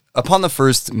 I upon the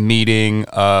first meeting,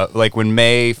 like when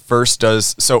May first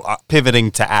does, so pivoting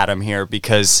to Adam here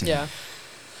because yeah.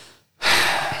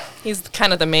 He's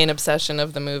kind of the main obsession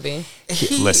of the movie.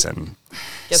 listen,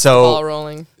 Gets so the ball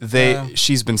rolling.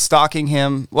 she's been stalking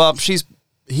him. Well,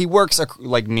 he works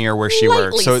like near where she Lightly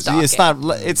works, so it's not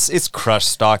it's crush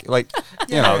stalk. Like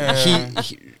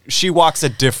she walks a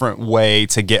different way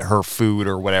to get her food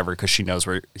or whatever because she knows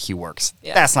where he works.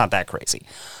 Yeah. That's not that crazy.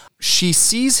 She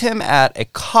sees him at a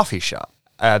coffee shop.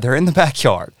 They're in the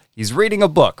backyard. He's reading a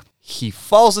book. He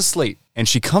falls asleep, and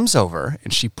she comes over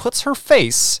and she puts her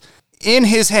face in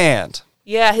his hand.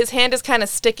 Yeah, his hand is kind of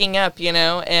sticking up,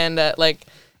 and like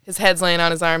his head's laying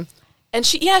on his arm. And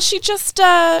she just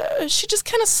kind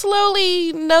of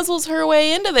slowly nuzzles her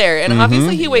way into there. And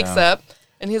obviously he wakes up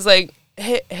and he's like,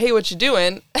 hey, what you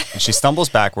doing? And she stumbles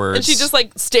backwards. And she just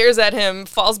like stares at him,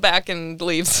 falls back and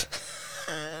leaves.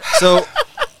 So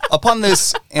upon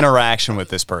this interaction with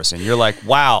this person, you're like,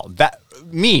 wow,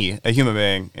 me, a human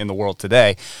being in the world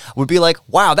today, would be like,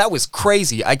 wow, that was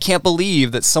crazy. I can't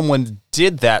believe that someone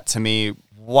did that to me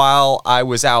while I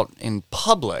was out in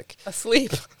public.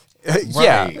 Asleep.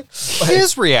 Yeah.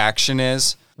 His reaction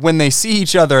is when they see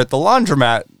each other at the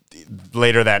laundromat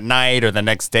later that night or the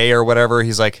next day or whatever,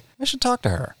 he's like, I should talk to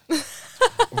her.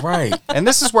 Right. And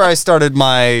this is where I started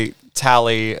my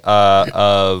tally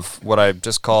of what I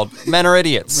just called men are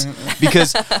idiots.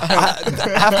 Because after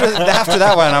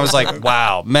that one, I was like,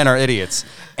 wow, men are idiots.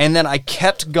 And then I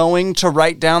kept going to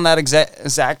write down that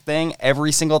exact thing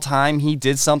every single time he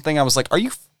did something. I was like, are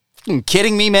you fucking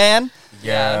kidding me, man?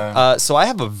 Yeah. So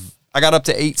I got up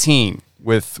to 18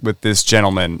 with this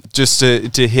gentleman just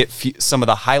to hit some of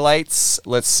the highlights.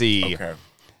 Let's see. Okay.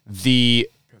 The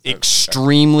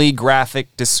extremely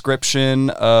graphic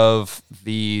description of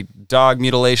the dog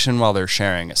mutilation while they're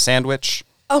sharing a sandwich.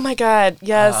 Oh my God,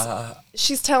 yes.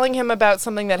 She's telling him about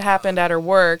something that happened at her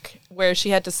work where she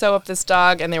had to sew up this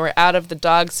dog and they were out of the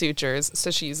dog sutures, so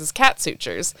she uses cat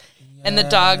sutures. Yes. And the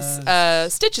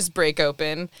dog's stitches break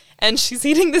open, and she's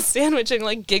eating the sandwich and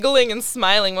like giggling and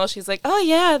smiling while she's like, oh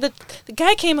yeah, the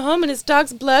guy came home and his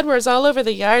dog's blood was all over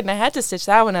the yard and I had to stitch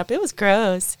that one up. It was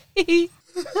gross.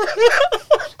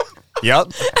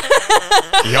 Yup.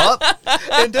 Yup.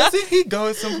 And doesn't he go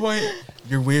at some point,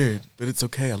 you're weird, but it's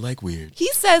okay, I like weird. He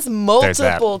says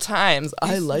multiple times,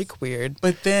 I like weird.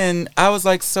 But then I was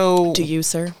like, so... Do you,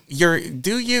 sir?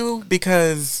 Do you?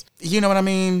 Because, you know what I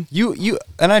mean?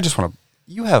 And I just want to...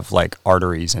 You have, like,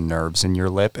 arteries and nerves in your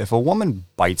lip. If a woman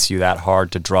bites you that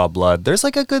hard to draw blood, there's,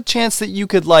 like, a good chance that you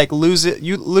could, like, lose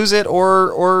it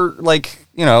or like,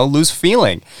 you know, lose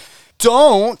feeling.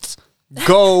 Don't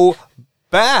go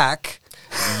back.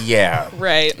 Yeah.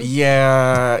 Right.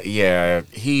 Yeah.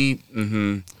 He,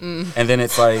 And then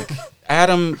it's like,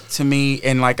 Adam, to me,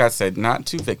 and like I said, not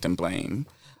to victim blame.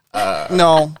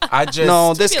 No.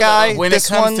 This guy, when it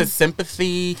comes to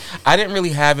sympathy, I didn't really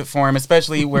have it for him,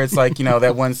 especially where it's like, you know,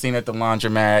 that one scene at the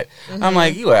laundromat. I'm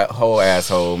like, you a whole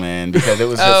asshole, man, because it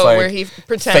was just like, where he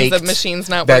pretends the machine's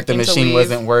not that working, the machine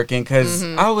wasn't working, because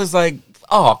I was like,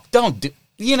 oh, don't do,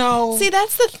 you know. See,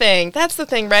 that's the thing,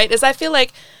 right, is I feel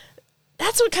like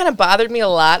that's what kind of bothered me a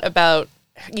lot about,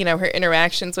 you know, her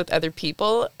interactions with other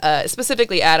people,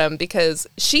 specifically Adam, because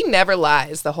she never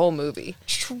lies the whole movie.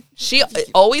 She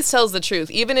always tells the truth,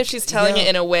 even if she's telling it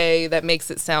in a way that makes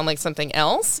it sound like something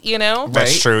else, you know?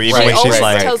 That's true. Even she when she's always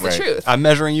like, tells the truth. I'm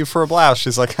measuring you for a blouse.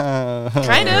 She's like, kind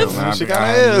of. She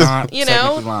kind of is. You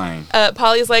know,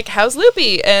 Polly's like, how's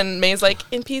Loopy? And May's like,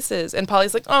 in pieces. And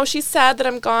Polly's like, oh, she's sad that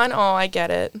I'm gone. Oh, I get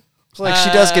it. Like, she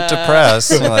does get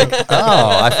depressed. And like,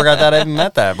 oh, I forgot that I even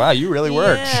meant that. Wow, you really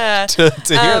worked to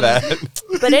hear that.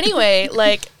 But anyway,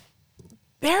 like,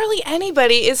 barely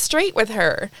anybody is straight with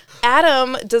her.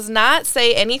 Adam does not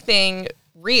say anything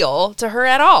real to her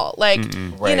at all. Like,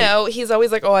 you know, he's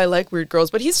always like, oh, I like weird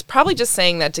girls. But he's probably just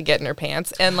saying that to get in her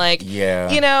pants. And, like,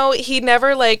 you know, he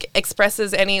never, like,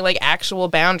 expresses any, like, actual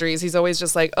boundaries. He's always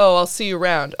just like, oh, I'll see you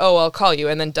around. Oh, I'll call you.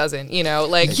 And then doesn't, you know,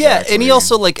 like. Yeah, and he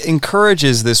also, like,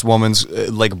 encourages this woman's,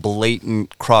 like,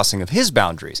 blatant crossing of his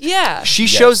boundaries. Yeah. She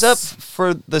shows up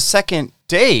for the second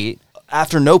date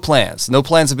after no plans. No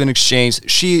plans have been exchanged.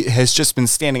 She has just been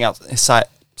standing outside.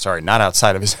 Sorry, not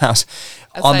outside of his house.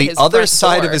 Outside on the other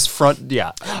side door. of his front,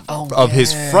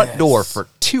 his front door for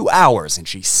 2 hours, and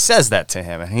she says that to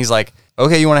him, and he's like,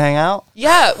 "Okay, you want to hang out?"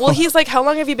 Yeah. Well, he's like, "How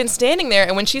long have you been standing there?"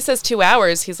 And when she says 2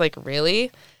 hours, he's like,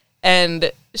 "Really?"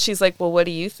 And she's like, "Well, what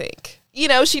do you think?" You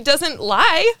know, she doesn't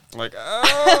lie. Like,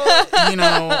 oh, you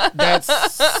know,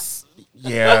 that's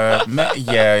yeah.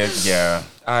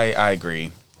 I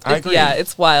agree. I agree. Yeah,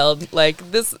 it's wild.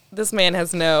 Like this man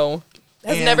has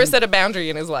never set a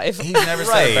boundary in his life. He's never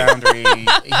set a boundary.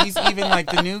 He's even like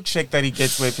the new chick that he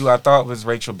gets with, who I thought was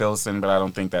Rachel Bilson, but I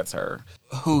don't think that's her.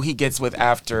 Who he gets with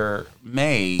after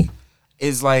May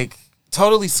is like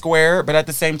totally square, but at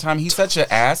the same time, he's such an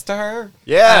ass to her.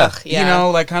 yeah. Yeah. You know,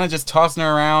 like kind of just tossing her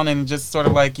around and just sort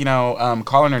of like, you know,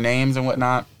 calling her names and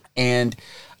whatnot. And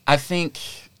I think...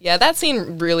 Yeah, that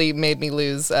scene really made me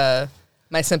lose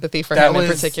my sympathy for him in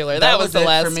particular. That was the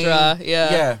last straw.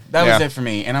 Yeah, that was it for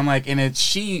me. And I'm like, and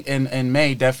she and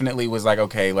May definitely was like,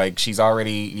 okay, like she's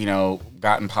already, you know,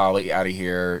 gotten Polly out of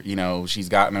here. You know, she's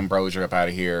gotten Ambrosia up out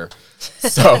of here.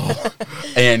 So,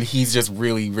 and he's just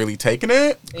really, really taking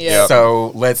it. Yeah.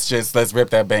 So let's rip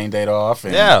that Band-Aid off.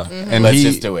 And And let's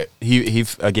just do it. He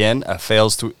again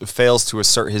fails to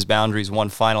assert his boundaries one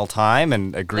final time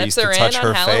and agrees to touch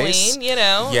her face. You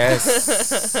know.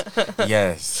 Yes.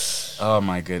 Yes. Oh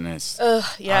my goodness.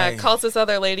 Calls this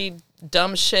other lady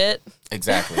dumb shit.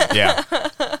 Exactly. Yeah.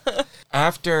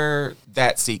 After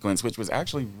that sequence, which was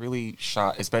actually really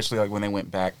shot, especially like when they went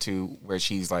back to where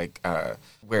she's like,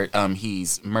 where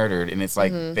he's murdered, and it's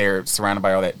like they're surrounded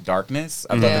by all that darkness.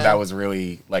 I thought that was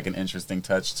really like an interesting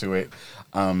touch to it.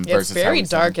 It's very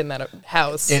dark in that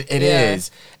house. It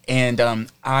is, and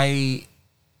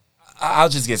I'll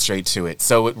just get straight to it.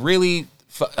 So it really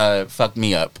fucked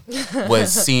me up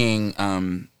was seeing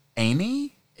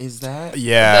Amy. Is that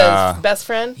Yeah. The best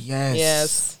friend? Yes.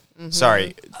 Yes. Mm-hmm.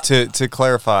 Sorry, to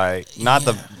clarify, not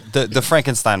the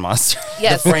Frankenstein monster.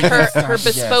 Yes, her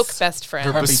bespoke best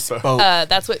friend. Her bespoke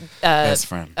That's what best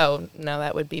friend. Oh no,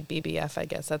 that would be BBF. I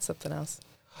guess that's something else.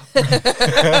 I'm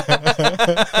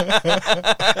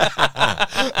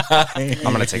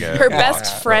gonna take a Her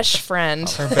best fresh friend.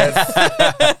 Her best.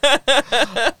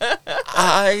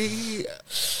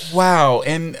 Wow,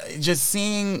 and just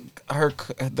seeing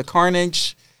the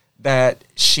carnage that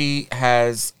she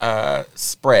has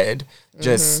spread,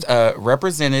 just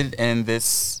represented in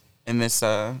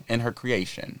her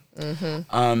creation.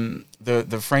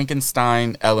 The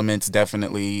Frankenstein elements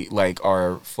definitely like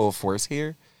are full force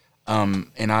here,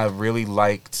 and I really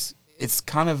liked. It's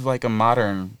kind of like a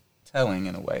modern telling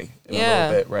in a way, a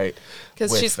little bit, right?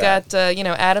 Because she's got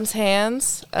Adam's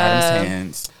hands,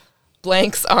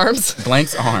 Blank's arms,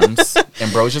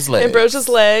 Ambrosia's legs. Ambrosia's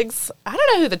legs. I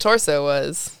don't know who the torso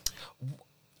was.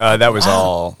 That was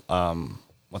all.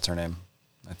 What's her name?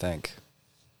 I think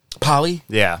Polly.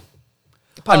 Yeah.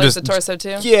 Polly's the torso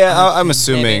too. Yeah, I'm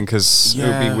assuming because it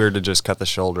would be weird to just cut the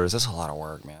shoulders. That's a lot of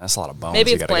work, man. That's a lot of bones.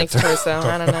 Maybe it's Blank's torso.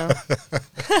 I don't know.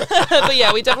 But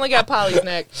yeah, we definitely got Polly's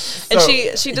neck, and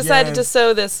she decided to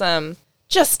sew this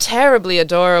just terribly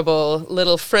adorable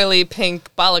little frilly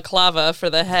pink balaclava for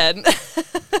the head.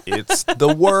 It's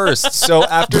the worst. So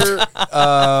after,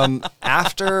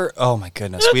 oh my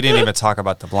goodness, we didn't even talk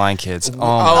about the blind kids.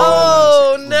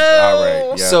 Oh no! All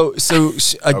right. Yeah. So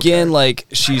again, like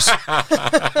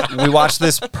we watched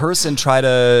this person try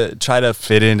to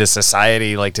fit into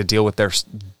society, like to deal with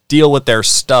their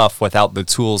stuff without the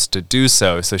tools to do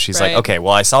so. So she's like, okay,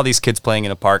 well, I saw these kids playing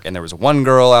in a park, and there was one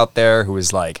girl out there who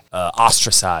was like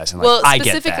ostracized, and like, I get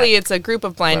that. Specifically, it's a group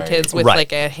of blind kids with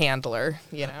like a handler,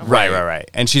 Right.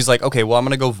 And she's like, okay, well, I'm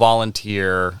gonna go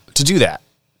volunteer to do that,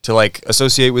 to like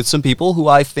associate with some people who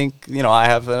I think I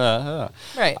have I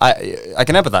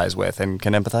can empathize with and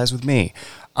can empathize with me.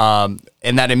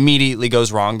 And that immediately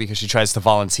goes wrong because she tries to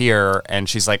volunteer and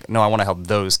she's like, no, I want to help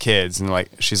those kids. And like,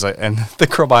 she's like, and the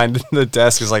girl behind the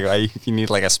desk is like, you need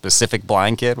like a specific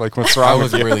blind kid. Like, what's wrong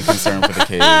with you? I was really concerned for the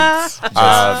kids. Just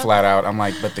flat out. I'm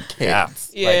like, but the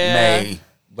kids, like May,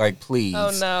 like, please.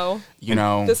 Oh no.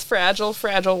 This fragile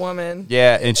woman.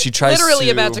 Yeah. And she tries literally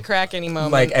about to crack any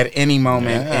moment. Like at any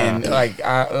moment. Yeah. And like,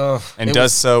 and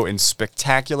does so in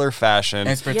spectacular fashion.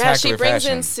 She brings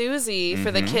in Susie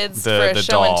for the kids for a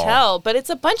show and tell, but it's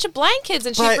a bunch of blind kids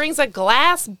and she brings a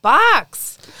glass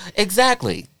box.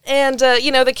 Exactly. And,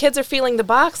 the kids are feeling the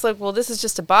box like, well, this is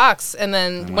just a box. And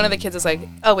then one of the kids is like,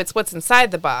 oh, it's what's inside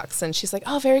the box. And she's like,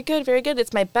 oh, very good, very good.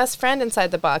 It's my best friend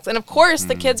inside the box. And, of course,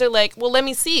 the kids are like, well, let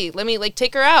me see. Let me, like,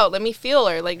 take her out. Let me feel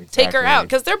her. Like, take her out.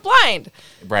 Because they're blind.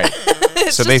 Right.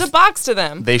 It's so just a box to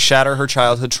them. They shatter her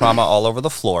childhood trauma all over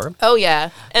the floor. Oh, yeah.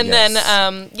 And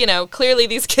then, clearly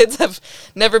these kids have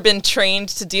never been trained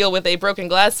to deal with a broken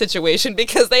glass situation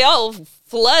because they all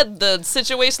flood the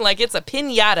situation like it's a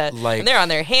piñata. And they're on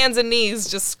their hands and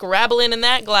knees just scrabbling in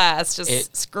that glass,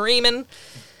 just screaming.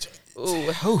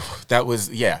 Ooh. That was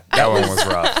one was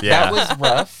rough. Yeah. That was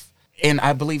rough. And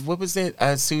I believe, what was it?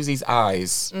 Susie's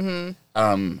eyes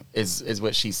is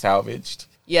what she salvaged.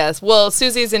 Yes. Well,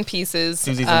 Susie's in pieces.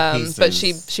 But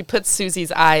she puts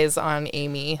Susie's eyes on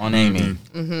Amy.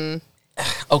 Mm-hmm.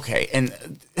 Okay. And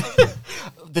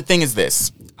the thing is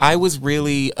this. I was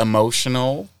really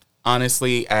emotional,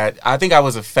 honestly. I think I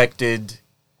was affected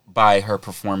by her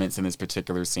performance in this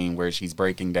particular scene where she's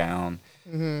breaking down.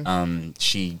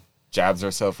 She jabs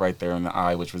herself right there in the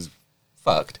eye, which was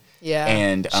fucked. Yeah.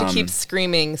 And she keeps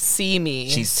screaming, see me,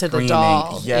 she's to screaming, the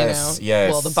doll. Yes.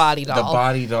 Well, the body doll. The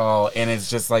body doll. And it's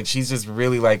just like, she's just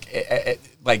really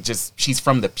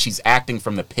she's acting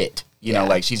from the pit. You know,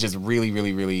 like she's just really,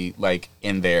 really, really like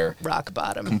in there. Rock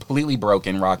bottom. Completely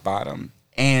broken, rock bottom.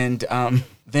 And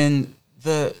then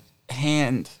the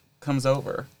hand comes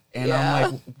over. And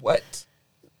I'm like, what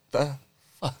the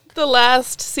fuck? The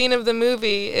last scene of the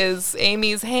movie is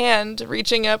Amy's hand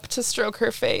reaching up to stroke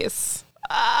her face.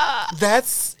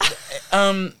 That's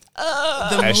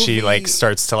as she like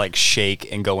starts to like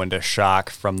shake and go into shock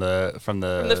from the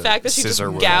fact that she just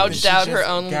gouged out her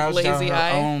own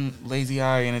lazy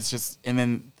eye, and it's just and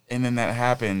then that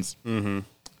happens.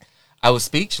 I was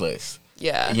speechless.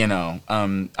 Yeah.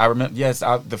 I remember. Yes,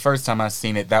 the first time I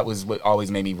seen it, that was what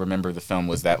always made me remember the film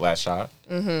was that last shot.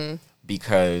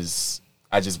 Because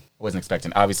I just wasn't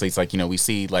expecting. Obviously, it's like we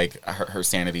see like her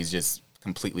sanity's just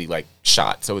completely like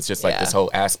shot. So it's just like this whole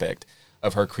aspect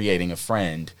of her creating a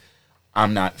friend.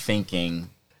 I'm not thinking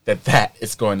that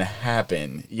is going to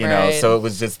happen, you know? So it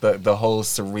was just the whole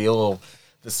surrealness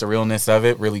of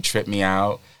it really tripped me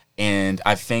out. And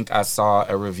I think I saw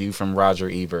a review from Roger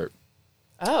Ebert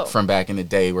from back in the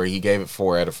day where he gave it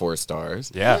 4 out of 4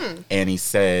 stars. Yeah. And he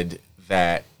said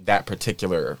that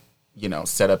particular,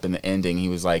 setup in the ending, he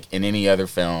was like, in any other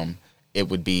film, it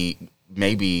would be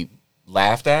maybe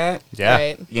laughed at,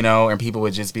 and people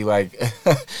would just be like,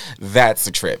 that's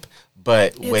a trip.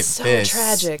 But with this,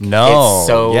 tragic. No, it's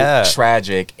so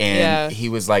tragic. And he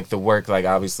was like, the work, like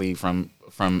obviously from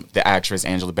from the actress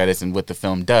Angela Bettis and what the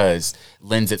film does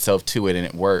lends itself to it, and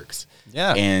it works.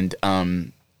 Yeah. And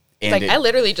It's like I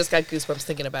literally just got goosebumps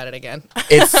thinking about it again.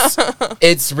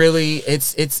 it's really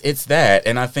it's that,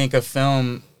 and I think a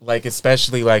film like,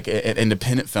 especially like an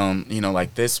independent film, you know,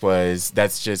 like this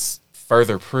that's just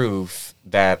further proof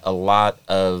that a lot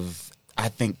of, I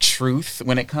think, truth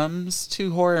when it comes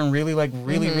to horror and really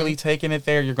really taking it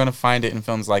there, you're going to find it in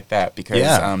films like that, because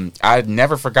I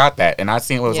never forgot that, and I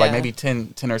seen it was like maybe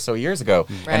 10 or so years ago,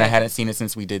 and I hadn't seen it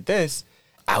since we did this.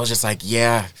 I was just like,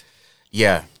 yeah.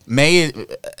 May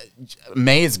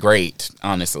is great,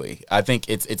 honestly. I think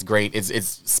it's great.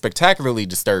 It's spectacularly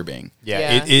disturbing.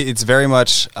 Yeah. It's very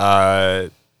much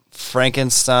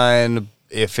Frankenstein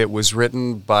if it was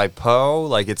written by Poe.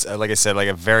 Like, it's like I said, like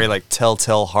a very like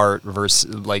Telltale Heart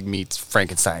versus like meets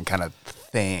Frankenstein kind of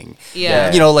thing.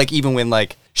 Yeah. You know, like even when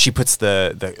like she puts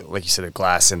the like you said, the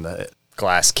glass in the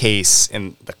glass case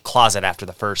in the closet after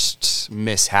the first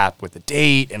mishap with the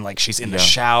date, and like she's in the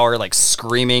shower like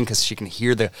screaming because she can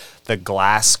hear the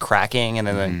glass cracking, and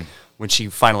then when she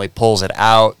finally pulls it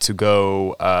out to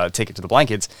go take it to the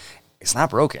blankets, it's not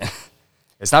broken.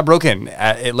 It's not broken.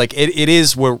 It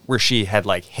is where she had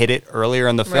like hit it earlier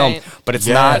in the film, but it's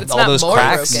not it's all not those more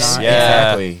cracks. broken.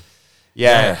 Exactly.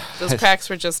 Yeah. Those cracks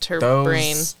were just her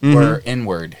brain. Those were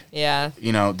inward. Yeah.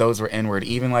 You know, those were inward.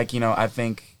 Even like, you know, I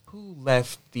think who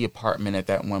left the apartment at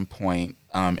that one point,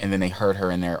 and then they heard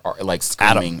her in there like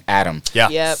screaming. Adam. Yeah.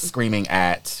 Yep. Screaming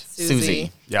at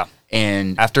Susie. Yeah.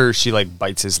 And after she like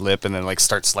bites his lip and then like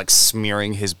starts like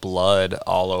smearing his blood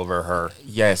all over her.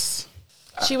 yes.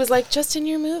 She was like, just in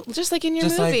your movie, just like in your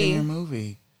Just movie. like in your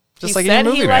movie. Just He like said in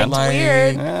your he movie, man. liked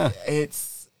weird. Yeah.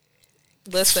 It's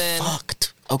Listen,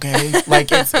 fucked. Okay. Like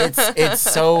it's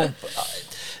so.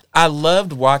 I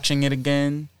loved watching it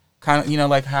again. Kind of, you know,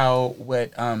 like how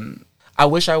I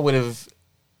wish I would have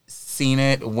seen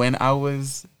it when I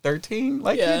was 13,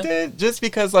 like you did, just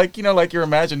because, like, you know, like your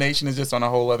imagination is just on a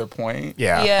whole other point.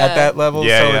 Yeah. At that level.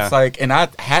 Yeah, so yeah. it's like, and I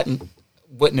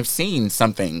wouldn't have seen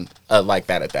something like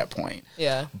that at that point.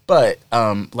 yeah. But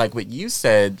like what you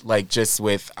said, like just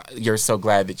with you're so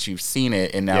glad that you've seen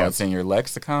it and now it's in your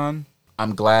lexicon.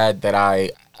 I'm glad that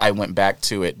I went back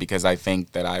to it, because I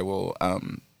think that I will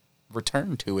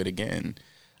return to it again.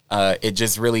 It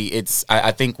just really,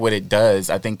 I think what it does,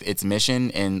 I think its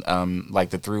mission and like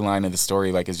the through line of the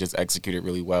story, like, is just executed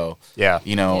really well. Yeah.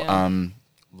 You know, a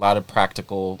lot of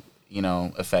practical, you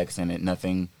know, effects in it.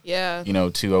 Nothing, you know,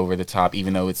 too over the top,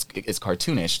 even though it's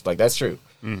cartoonish. Like, that's true.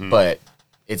 But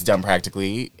it's done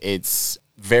practically. It's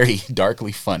very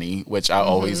darkly funny, which I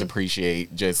always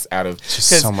appreciate, just out of just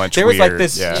so much there was like weird,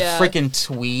 this yeah. freaking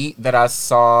tweet that I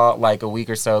saw like a week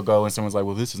or so ago, and someone's like,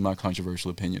 well, this is my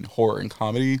controversial opinion, horror and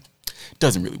comedy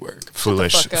doesn't really work.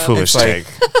 Foolish fuck up. take.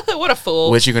 Like, What a fool.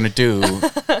 what you're gonna do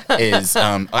is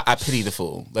I pity the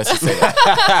fool, let's just say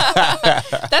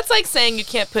that. That's like saying you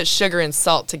can't put sugar and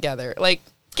salt together. Like,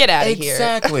 get out of here.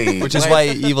 Exactly. Which is why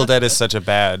Evil Dead is such a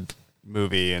bad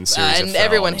movie and series of And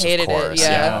everyone films, of hated it, course.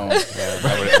 yeah.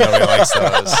 Nobody likes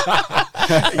those.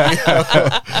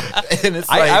 and it's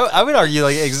like, I would argue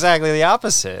like exactly the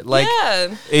opposite. Like,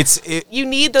 Yeah. you You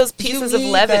need those pieces of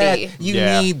need levity. that. You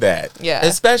Yeah. need that. Yeah.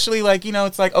 Especially like, you know,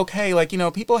 it's like, okay, like, you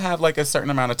know, people have like a certain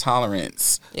amount of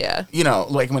tolerance, Yeah. you know,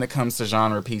 like when it comes to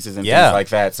genre pieces and Yeah. things like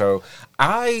that. So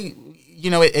you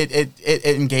know, it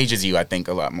engages you, I think,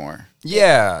 a lot more.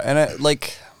 yeah, and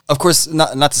like, of course,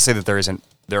 not to say that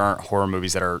there aren't horror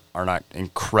movies that are not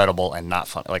incredible and not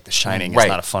funny. Like The Shining is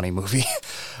not a funny movie,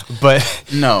 but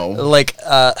No. like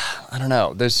I don't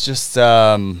know. There's just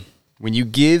when you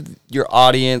give your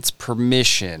audience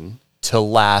permission to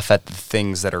laugh at the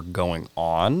things that are going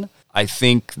on, I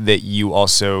think that you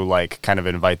also like kind of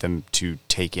invite them to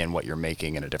take in what you're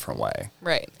making in a different way.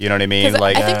 Right. You know what I mean? Because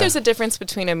Like, I think there's a difference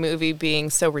between a movie being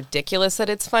so ridiculous that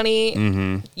it's funny,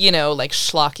 you know, like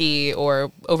schlocky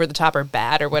or over the top or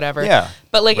bad or whatever. Yeah.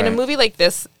 But like in a Right. movie like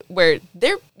this, where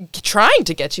they're trying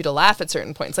to get you to laugh at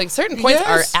certain points, like certain points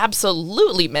Yes. are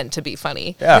absolutely meant to be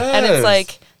funny. Yeah. And it's Yes.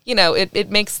 like, you know, it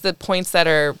makes the points that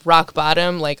are rock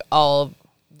bottom like all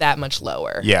that much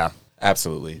lower. yeah.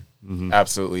 Absolutely.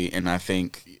 Absolutely. And I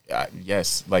think,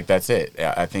 yes, like that's it.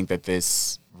 I think that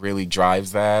this really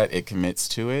drives that. It commits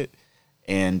to it.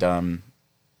 And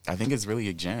I think it's really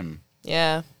a gem.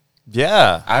 Yeah.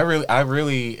 Yeah. I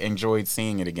really enjoyed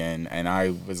seeing it again. And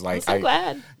I was like, I'm so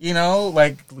glad. You know,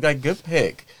 like good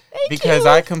pick. Thank because you.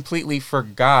 I completely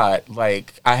forgot,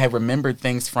 like, I had remembered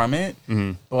things from it.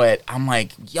 But I'm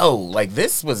like, yo, like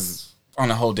this was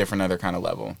on a whole different other kind of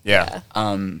level. Yeah.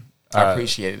 I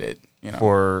appreciated it. You know.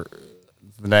 For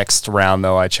the next round,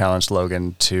 though, I challenged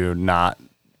Logan to not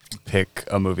pick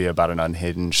a movie about an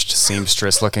unhinged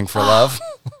seamstress looking for love.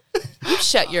 You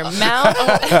shut your mouth.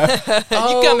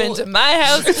 You come into my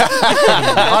house.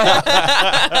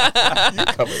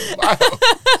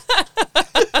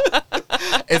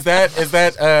 Is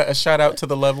that a shout out to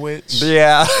the Love Witch?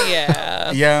 Yeah.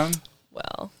 Yeah. Yeah.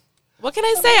 Well, what can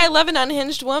I say? I love an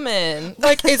unhinged woman.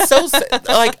 Like it's so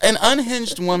like an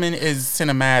unhinged woman is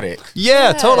cinematic.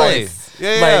 Yeah, totally. Yes.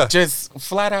 Yeah. Like just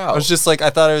flat out. I was just like, I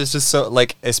thought it was just so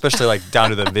like, especially like down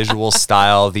to the visual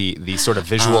style, the sort of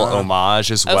visual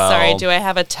homage as Oh, well. sorry. Do I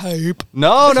have a type?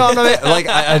 No, I'm not. Like,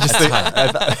 I just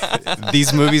think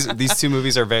these two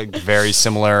movies are very, very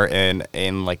similar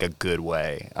in like a good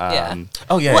way. Yeah.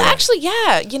 Oh yeah. Well, yeah. actually,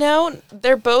 yeah. You know,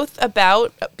 they're both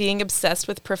about being obsessed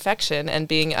with perfection and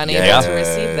being unable Yes. to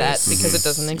receive that because it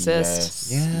doesn't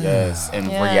exist. Yes. And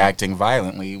Yeah. reacting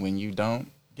violently when you don't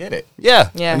get it. Yeah.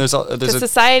 Yeah. And there's Has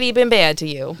society been bad to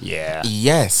you? yeah.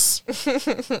 Yes.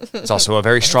 There's also a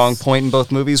very strong point in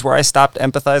both movies where I stopped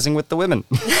empathizing with the women.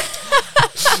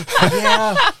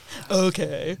 Yeah.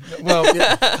 Okay. Well,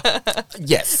 yeah.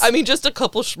 Yes. I mean, just a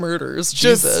couple schmurders.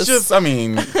 Jesus. just I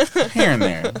mean, here and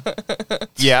there.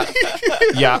 Yeah.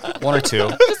 Yeah. One or two.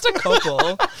 Just a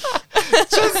couple.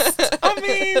 I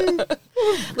mean,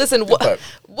 Listen,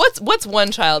 what's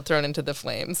one child thrown into the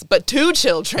flames, but two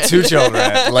children? Two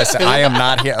children. Listen, I am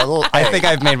not here. I think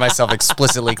I've made myself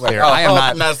explicitly clear. I am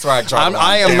not. That's right. Charlie.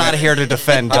 I am not here to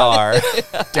defend Dar.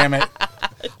 Damn it.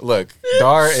 Look,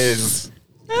 Dar is.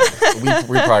 We're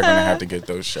probably gonna have to get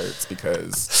those shirts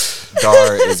because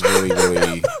Dar is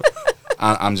really.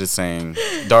 I'm just saying,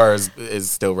 Dar is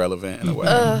still relevant in a way.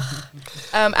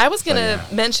 I was going to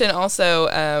mention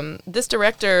also this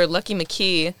director, Lucky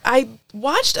McKee. I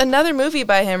watched another movie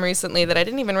by him recently that I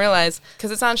didn't even realize because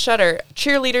it's on Shudder.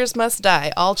 Cheerleaders Must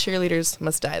Die. All Cheerleaders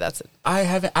Must Die. That's it.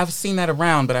 I've seen that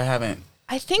around, but I haven't.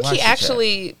 I think Watch he it,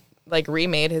 actually like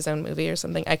remade his own movie or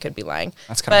something. I could be lying.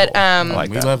 That's kind of cool. I like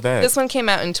We that. love that. This one came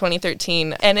out in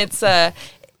 2013, and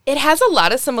it has a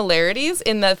lot of similarities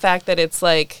in the fact that it's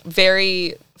like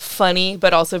very funny,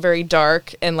 but also very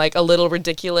dark and like a little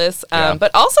ridiculous,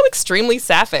 but also extremely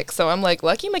sapphic. So I'm like,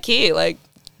 Lucky McKee, like,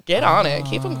 get on it,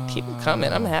 keep them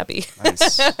coming. I'm happy.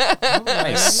 Nice.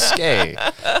 Nice. Yay.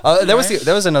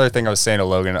 That was another thing I was saying to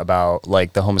Logan about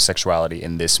like the homosexuality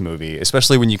in this movie,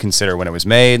 especially when you consider when it was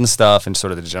made and stuff, and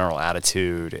sort of the general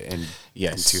attitude in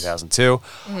 2002.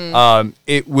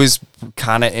 It was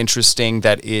kind of interesting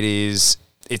that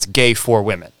it's gay for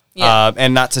women,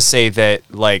 and not to say that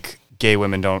like gay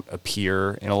women don't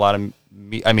appear in a lot of.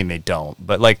 I mean, they don't,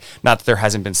 but like, not that there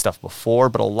hasn't been stuff before,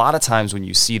 but a lot of times when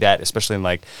you see that, especially in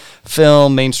like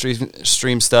film,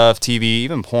 mainstream stuff, TV,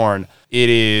 even porn, it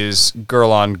is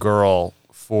girl on girl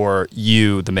for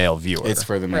you, the male viewer. It's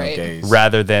for the male Right. gaze.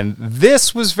 Rather than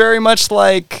this was very much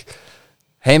like,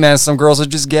 hey man, some girls are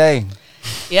just gay.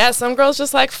 Yeah, some girls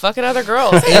just like fucking other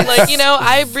girls. And like, you know,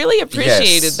 I really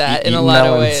appreciated Yes. that in a Eating lot of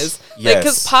melons. ways. Like, Yes.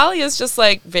 because Polly is just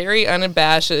like very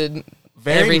unabashed.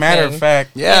 Very everything. matter of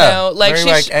fact. Yeah. You know, like Very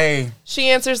like, hey. she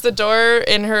answers the door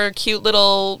in her cute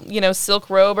little, you know, silk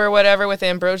robe or whatever with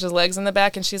Ambrosia's legs in the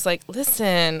back, and she's like,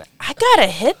 "Listen, I gotta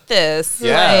hit this."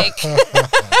 Yeah. Like,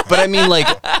 But I mean, like,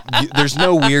 there's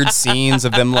no weird scenes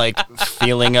of them like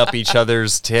feeling up each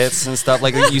other's tits and stuff.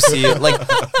 Like you see, like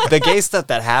the gay stuff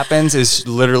that happens is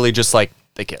literally just like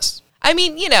they kiss. I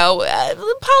mean, you know,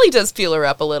 Polly does feel her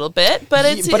up a little bit, but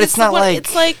it's not like-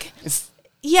 it's like. It's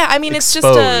Yeah, I mean, it's just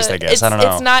exposed, I guess. I don't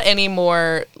know. It's not any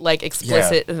more like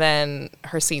explicit than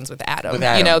her scenes with Adam. With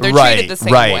Adam. You know, they're right, treated the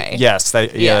same right. way. Yes,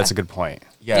 Yeah. that's a good point.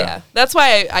 Yeah. That's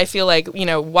why I feel like, you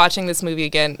know, watching this movie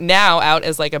again now out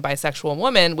as like a bisexual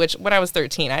woman, which when I was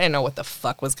 13, I didn't know what the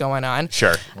fuck was going on.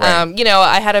 Sure. You know,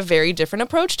 I had a very different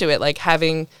approach to it, like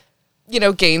having, you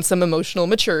know, gained some emotional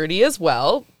maturity as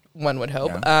well. One would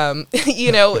hope.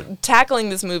 You know, tackling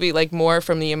this movie like more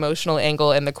from the emotional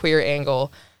angle and the queer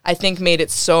angle, I think made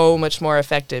it so much more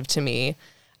effective to me.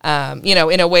 You know,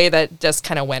 in a way that just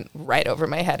kind of went right over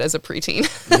my head as a preteen.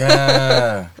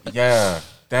 Yeah.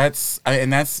 That's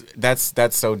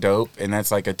so dope, and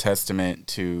that's like a testament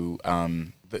to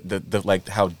the like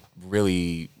how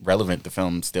really relevant the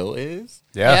film still is.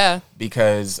 Yeah.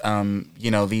 Because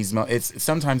you know, it's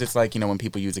sometimes it's like, you know, when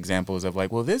people use examples of like,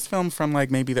 well, this film from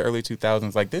like maybe the early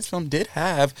 2000s, like this film did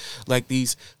have like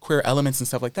these queer elements and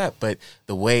stuff like that, but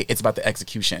the way it's about the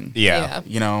execution. Yeah.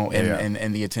 You know,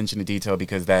 and the attention to detail,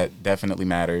 because that definitely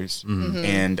matters,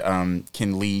 and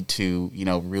can lead to, you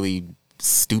know, really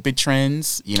stupid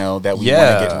trends, you know, that we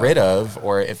want to get rid of,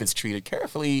 or if it's treated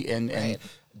carefully and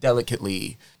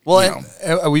delicately. Well, you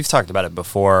know. and we've talked about it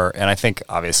before, and I think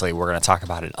obviously we're going to talk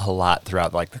about it a lot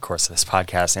throughout like the course of this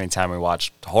podcast. Anytime we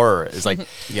watch horror, is like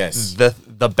Yes.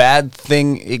 the bad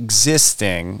thing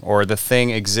existing or the thing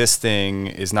existing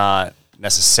is not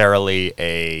necessarily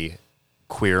a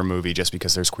queer movie just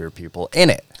because there's queer people in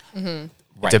it. It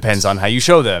depends on how you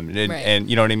show them, and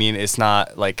you know what I mean. It's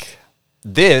not like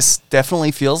this.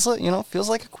 Definitely feels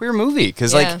like a queer movie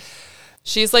because like.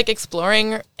 She's like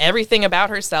exploring everything about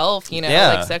herself,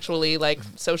 like sexually, like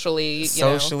socially,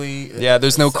 Socially. Yeah,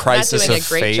 there's no crisis doing of a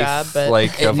great faith. job, but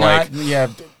of there's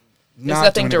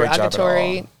nothing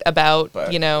derogatory about,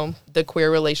 but- the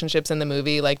queer relationships in the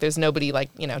movie. Like there's nobody like,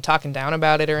 talking down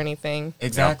about it or anything.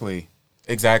 Exactly.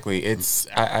 Exactly. It's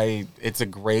it's a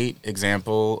great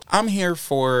example. I'm here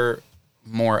for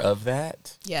more of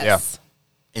that Yes.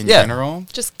 in general.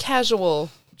 Just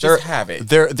casual. Just have it.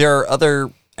 There are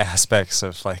other aspects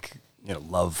of like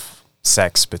love,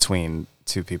 sex between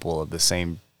two people of the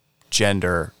same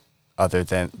gender, other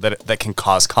than that can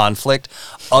cause conflict,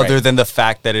 other than the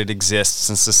fact that it exists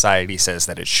and society says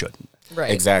that it shouldn't.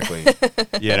 Right. Exactly.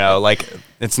 Like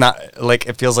it's not like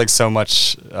it feels like so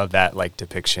much of that like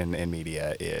depiction in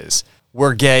media is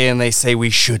we're gay and they say we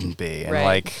shouldn't be, and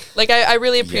Like I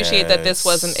really appreciate that this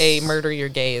wasn't a murder your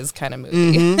gays kind of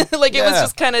movie. Like it was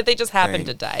just kind of they just happened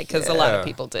to die because a lot of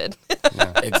people did.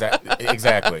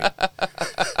 Exactly.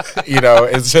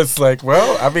 It's just like,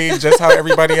 well, I mean, just how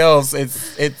everybody else,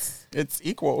 it's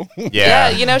equal.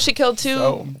 Yeah, she killed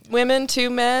two women, 2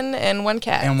 men, and 1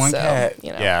 cat. And 1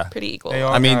 cat. Pretty equal. They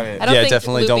all I mean, got it. I don't think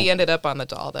definitely Loopy don't. ended up on the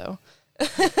doll though.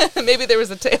 Maybe there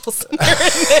was a tail somewhere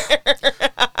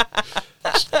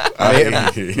in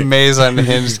there. May's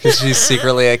unhinged because she's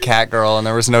secretly a cat girl and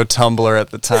there was no Tumblr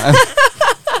at the time.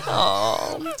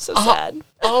 Oh, so sad.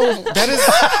 Oh,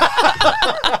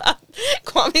 that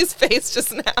Kwame's face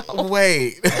just now. is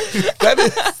wait.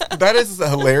 That is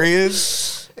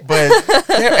hilarious. But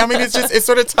I mean, it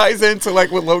sort of ties into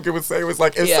like what Logan was saying. It was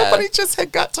like if somebody just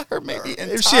had got to her, maybe in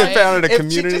If time, she had founded a if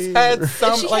community, she just had If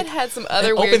some she like had some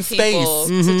other an weird open space. people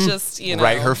to just,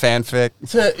 write her fanfic.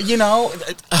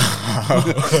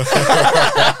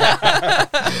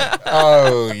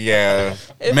 Oh yeah,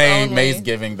 If only. May's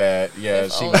giving that. Yeah,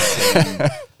 If she only. was giving,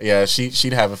 yeah,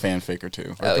 she'd have a fanfic or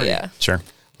two. Or Oh, 3. yeah. Sure.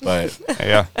 But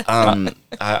Yeah.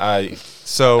 I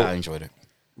So enjoyed it.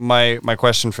 my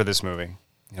question for this movie,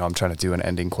 I'm trying to do an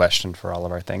ending question for all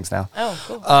of our things now. Oh,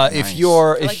 cool. If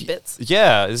you're, I like bits.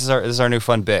 yeah, this is our new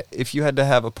fun bit. If you had to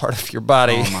have a part of your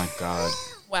body, Oh my god.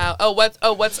 Wow.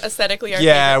 What's aesthetically our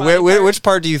yeah, favorite body part? which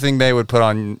part do you think May would put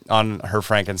on her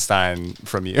Frankenstein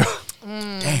from you?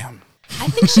 Damn. I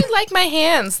think she'd like my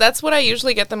hands. That's what I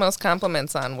usually get the most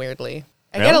compliments on, weirdly.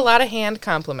 I get Really? a lot of hand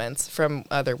compliments from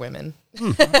other women,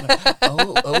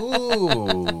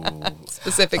 Oh.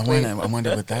 specifically. I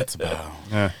wonder what that's about.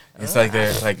 Yeah. It's like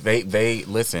they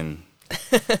listen.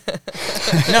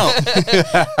 No.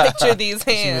 Picture these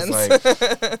She hands. was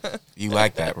like, you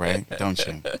like that, right? Don't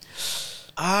you?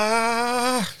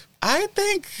 I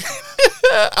think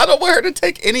I don't want her to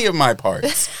take any of my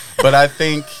parts, but I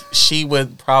think she'd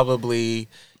probably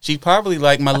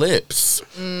like my lips.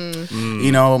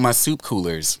 My soup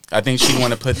coolers. I think she'd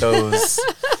want to put those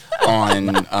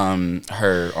on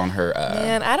her.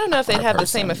 Man, I don't know if they'd have the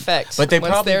same person. effect. But they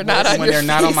once probably they're not would on when your they're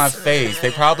not on face. my face.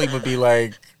 They probably would be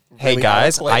like, Hey really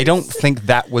guys, out of place. I don't think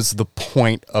that was the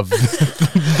point of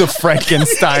the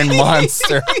Frankenstein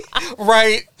monster.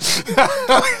 Right.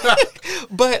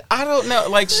 But I don't know.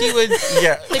 Like she would,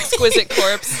 yeah. Exquisite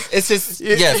corpse. It's just,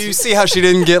 Yes. You see how she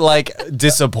didn't get like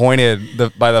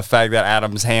disappointed by the fact that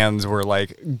Adam's hands were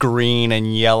like green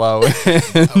and yellow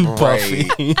and buffy.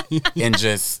 Right. And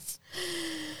just,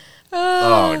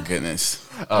 oh goodness.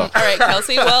 Oh. All right,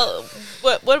 Kelsey. Well,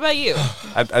 what about you?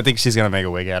 I think she's gonna make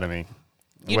a wig out of me.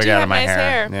 You wig do out have of my nice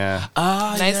hair. Yeah.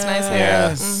 Nice hair.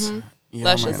 Yes. Mhm. Yeah,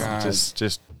 Luscious. Oh my God.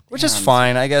 Just which is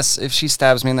fine, I guess. If she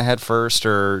stabs me in the head first,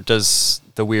 or does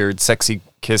the weird sexy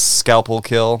kiss scalpel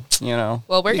kill, Well,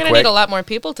 we're be gonna quick. need a lot more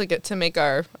people to get to make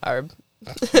our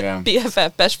Yeah.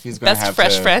 BFF best She's gonna have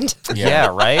fresh to- friend. Yeah,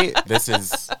 right. This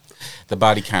is the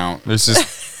body count. There's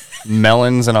just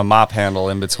melons and a mop handle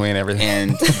in between everything.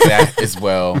 And that as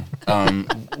well.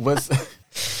 Was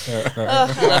I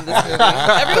love this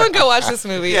movie. Everyone go watch this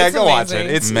movie. Yeah, It's go watch amazing.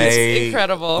 it. It's May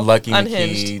incredible. Lucky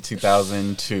Unhinged. McKee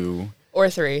 2002 Or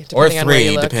 3, or depending on where you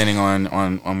 3, look. depending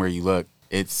on where you look.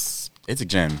 It's a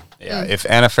gem. Yeah, if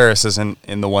Anna Faris isn't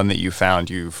in the one that you found,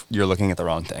 you're looking at the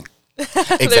wrong thing.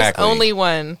 Exactly. There's only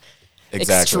one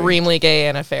exactly. extremely gay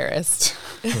Anna Faris.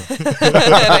 And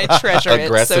I treasure it so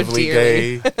Aggressively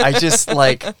dearly. gay. I just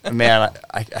like, man,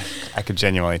 I could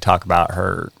genuinely talk about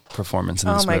her performance in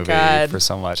Oh this my movie God. for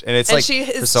so much, and it's And like she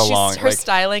for is, so long. her like,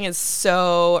 styling is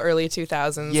so early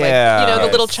 2000s. Yeah. Like, the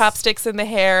Yes. little chopsticks in the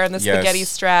hair and the Yes. spaghetti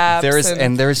straps.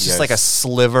 there's just like a Yes.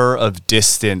 sliver of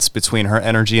distance between her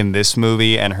energy in this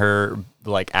movie and her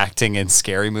like acting in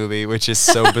Scary Movie, which is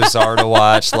so bizarre to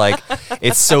watch. Like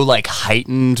it's so like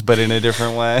heightened, but in a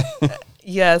different way.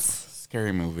 Yes.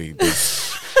 Scary Movie.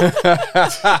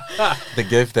 The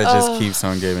gift that just keeps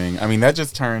on giving. I mean, that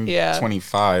just turned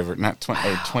 25 or not 20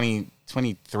 or 20,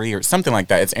 23 or something like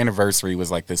that. Its anniversary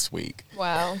was like this week.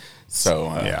 Wow. So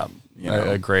Yeah, you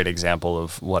know. a great example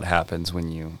of what happens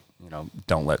when you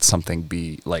don't let something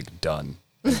be like done,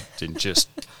 and just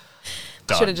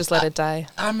done. Should have just let it die.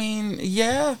 I mean,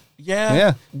 yeah.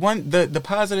 Yeah. One the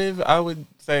positive I would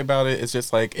say about it is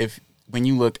just like when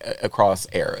you look across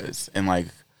eras and like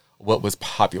what was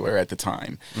popular at the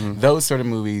time, those sort of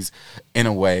movies, in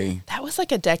a way, That was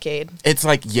like a decade. it's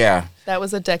like That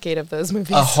was a decade of those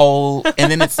movies. a whole,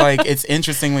 and then it's like it's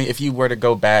interestingly if you were to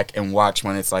go back and watch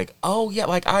one, it's like, oh yeah,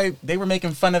 like they were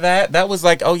making fun of that was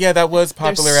like, oh yeah, that was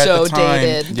popular at so the time.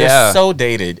 dated. They're Yeah. so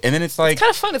dated, and then it's like It's kind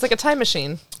of fun. It's like a time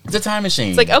machine. it's a time machine.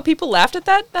 It's like, oh, people laughed at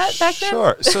that back then?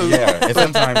 Sure. So yeah, and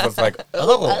sometimes it's like,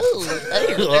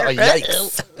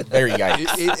 yikes, very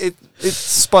yikes. it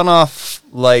spun off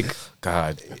like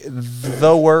God,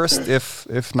 the worst,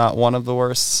 if not one of the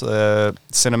worst,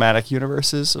 cinematic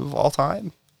universes of all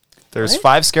time. There's What?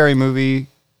 5 Scary movies.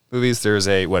 There's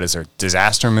a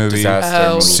disaster movie, Disaster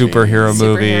Oh. movie, superhero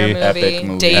movie, Epic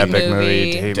movie. date epic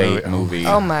movie. movie, date movie.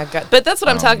 Oh my god! But that's what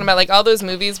I'm talking about. Like all those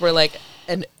movies were like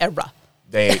an era.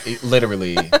 They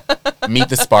literally Meet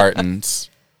the Spartans.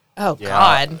 Oh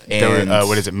god! There- And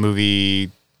what is it?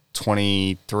 Movie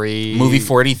 23, Movie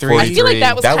 43. I feel like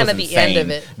that was kind of the insane. end of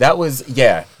it. That was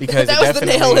because That it was the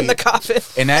nail in the coffin.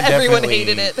 And that Everyone definitely-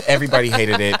 hated it. Everybody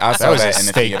hated it. I That saw was that a in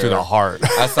the stake theater. to the heart.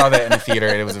 I saw that in the theater,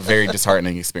 and it was a very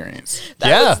disheartening experience.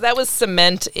 That was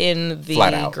cement in the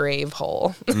Flat out. grave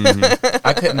hole.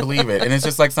 I couldn't believe it, and it's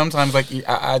just like sometimes, like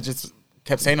I just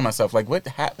kept saying to myself, like, what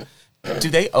happened? Do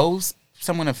they owe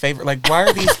someone a favor? Like, why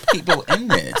are these people in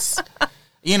this?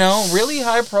 You know, really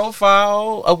high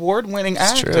profile, award winning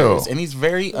actors, true. and he's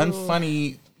very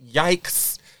unfunny.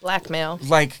 Yikes! Blackmail.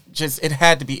 Like, just it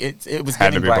had to be. It was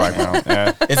Had to giving be blackmail. blackmail.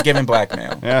 Yeah. It's giving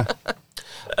blackmail. Yeah.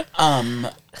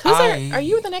 Are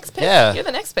you the next pick? Yeah. You're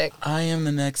the next pick. I am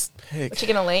the next pick. What you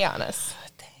gonna lay on us?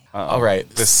 All right,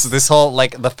 This whole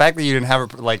like the fact that you didn't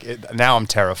have now I'm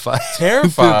terrified.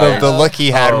 Terrified. the look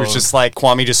he had was Oh. just like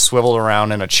Kwame just swiveled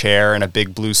around in a chair and a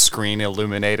big blue screen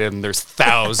illuminated, and there's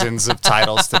thousands of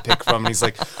titles to pick from. And he's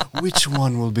like, which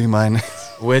one will be mine?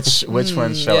 which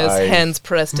one shall Yes, I hands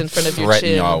pressed in front of your threaten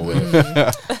chin. y'all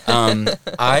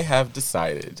with? I have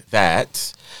decided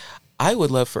that I would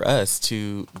love for us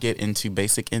to get into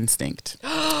Basic Instinct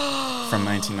from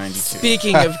 1992.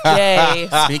 Speaking of gay.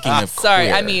 Speaking of Sorry,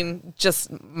 queer, I mean just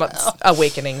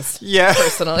awakenings. Yeah.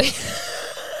 Personally.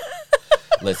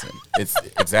 listen, it's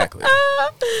exactly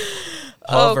Oh,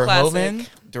 Paul classic. Verhoeven,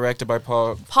 directed by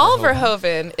Paul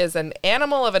Verhoeven is an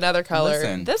animal of another color.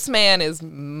 Listen. This man is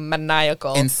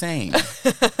maniacal. Insane.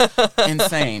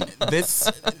 Insane.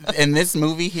 This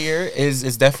movie here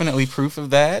is definitely proof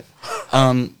of that.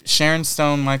 Sharon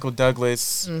Stone, Michael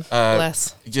Douglas,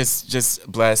 bless.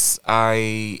 just bless.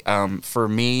 For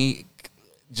me,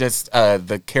 just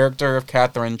the character of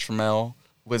Catherine Trammell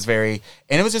was very,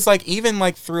 and it was just like even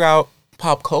like throughout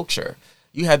pop culture.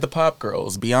 You had the pop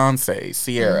girls, Beyonce,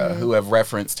 Sierra, who have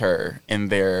referenced her in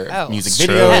their Oh. music It's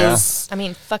true, videos, Yes. I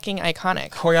mean, fucking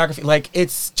iconic. choreography. Like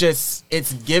it's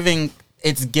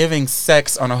giving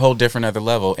sex on a whole different other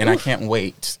level, and I can't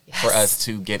wait for us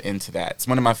to get into that. It's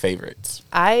one of my favorites.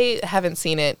 I haven't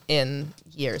seen it in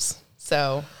years,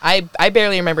 so I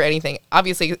barely remember anything.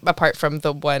 Obviously, apart from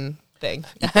the one thing.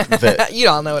 You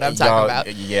all know what I'm talking about.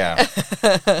 Yeah.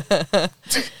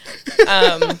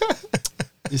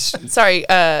 Sorry,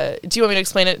 do you want me to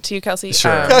explain it to you, Kelsey?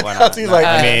 Sure. Why not? He's like,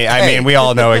 I mean, we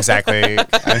all know exactly.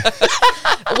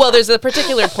 Well, there's a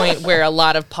particular point where a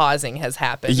lot of pausing has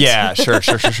happened. Yeah, sure.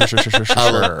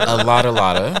 a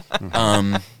lot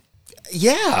of.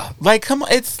 Yeah, like come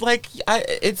on, it's like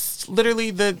it's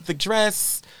literally the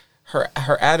dress, her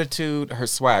attitude, her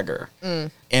swagger,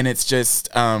 and it's just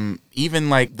even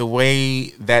like the way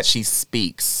that she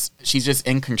speaks. She's just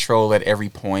in control at every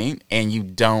point, and you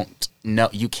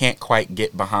can't quite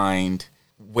get behind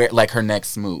where like her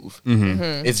next move.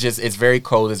 It's very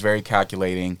cold, it's very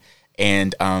calculating,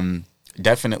 and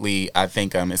definitely I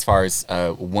think as far as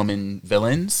woman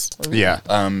villains, Yeah.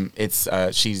 it's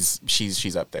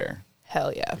she's up there.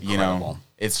 Hell yeah. You know,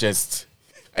 it's just,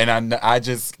 and I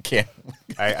just can't.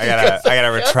 I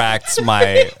gotta retract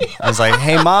my. I was like,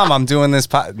 hey mom, I'm doing this.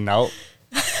 Nope.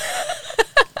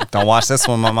 Don't watch this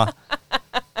one, mama.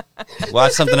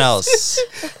 Watch something else.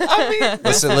 I mean,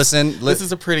 Listen. this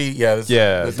is a pretty this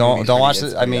Don't watch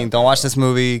it. I mean, don't watch this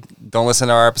movie. Don't listen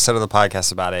to our episode of the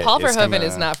podcast about it. Paul It's Verhoeven gonna-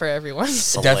 is not for everyone.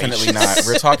 Definitely not.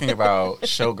 We're talking about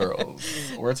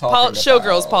Showgirls. We're talking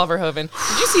Showgirls, Paul Verhoeven.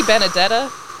 Did you see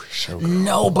Benedetta?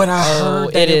 No, but I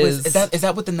heard that it was. is. Is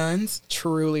that with the nuns?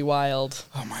 Truly wild.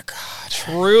 Oh my god.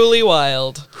 Truly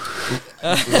wild.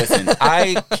 Listen,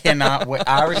 I cannot wait.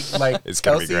 I already like It's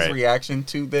gonna be Kelsey's great. reaction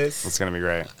to this. It's gonna be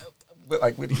great.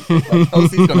 Like, what do you think? Like,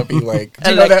 Kelsey's gonna be like, do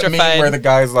you know that meme Electrified. where the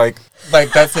guy's like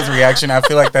that's his reaction? I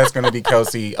feel like that's gonna be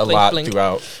Kelsey a Blink, lot blink.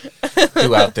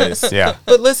 throughout this. Yeah.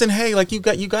 But listen, hey, like you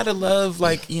gotta love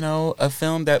like a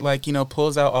film that like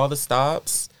pulls out all the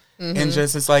stops. And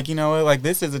just it's like like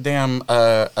this is a damn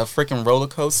a freaking roller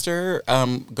coaster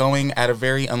going at a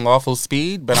very unlawful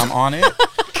speed, but I'm on it.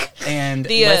 And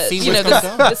The let's see what's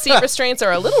gonna go. the seat restraints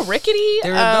are a little rickety.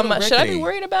 They're a little Should I be rickety.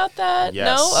 worried about that? Yes.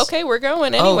 No. Okay, we're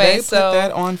going Oh, anyway. they so put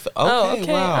that on. Okay,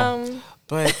 okay. wow.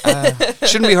 But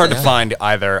Shouldn't be hard to find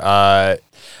either.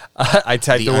 I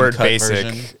typed The the word uncut basic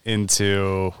version.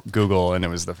 into Google, and it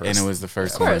was the first. and it was the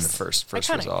first Of one. course. the first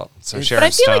Iconic. result. So but Sharon I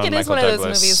feel like Stone, it is Michael one of those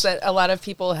Douglas. movies that a lot of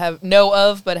people know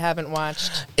of but haven't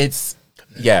watched. It's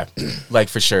yeah, like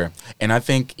for sure. And I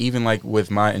think even like with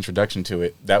my introduction to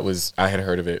it, I had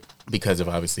heard of it because of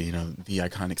obviously the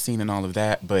iconic scene and all of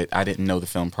that, but I didn't know the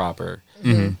film proper.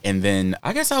 Mm-hmm. And then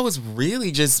I guess I was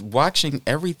really just watching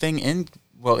everything in.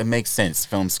 Well, it makes sense,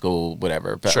 film school,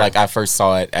 whatever. But Sure. like I first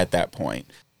saw it at that point,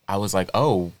 I was like,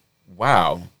 oh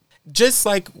wow, just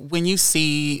like when you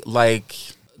see like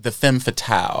the femme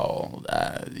fatale,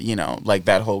 like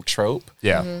that whole trope.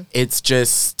 Yeah. Mm-hmm. It's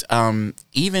just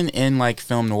even in like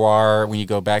film noir when you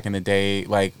go back in the day,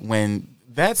 like when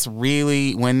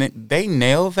they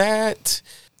nail that,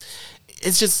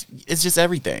 it's just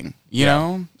everything, you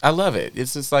know. I love it.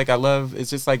 It's just like it's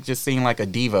just like just seeing like a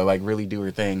diva like really do her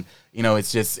thing.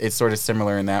 It's sort of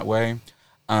similar in that way.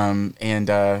 I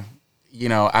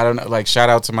don't know, like shout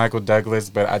out to Michael Douglas,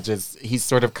 but he's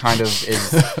sort of kind of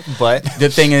is. But The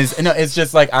thing is, it's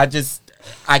just like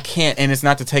I can't, and it's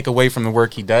not to take away from the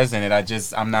work he does in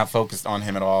it. I'm not focused on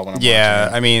him at all when I'm yeah,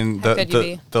 watching it. I mean How could you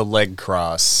be? the leg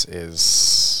cross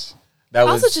is. That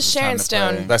Also, was just time Sharon to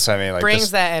Stone play. That's what I mean. Like Brings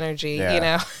this- that energy,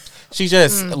 yeah. She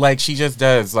just she just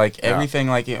does like Yeah. everything.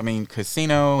 Like I mean,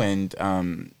 Casino, and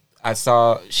I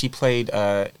saw she played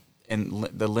in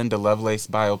the Linda Lovelace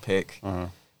biopic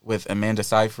with Amanda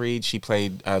Seyfried. She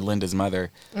played Linda's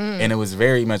mother, and it was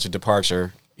very much a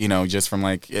departure. Just from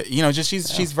like just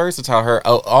she's versatile.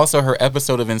 Also her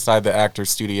episode of Inside the Actors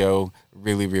Studio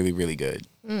really really really good.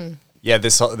 Yeah,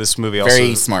 this movie also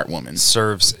Very smart woman.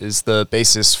 serves is the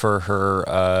basis for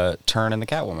her turn in the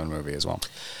Catwoman movie as well.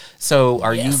 So,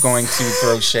 are you Yes. going to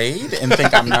throw shade and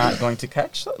think I'm not going to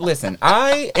catch? Listen,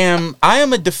 I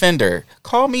am a defender.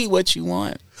 Call me what you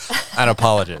want, An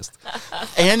apologist.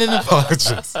 and an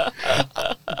apologist.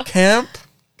 Camp.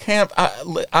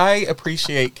 I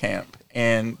appreciate camp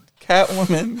and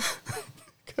Catwoman.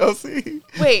 Kelsey.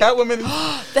 Wait. Catwoman.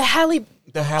 The Halle.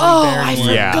 The Halle Berry. I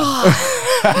one. Yeah.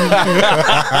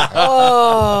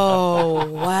 Oh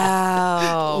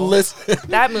wow! Listen,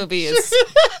 That movie is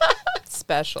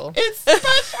special. it's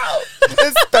special.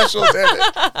 It's special, damn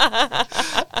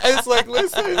it. It's like,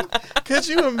 listen, could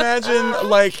you imagine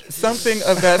like something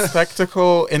of that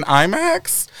spectacle in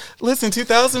IMAX? Listen,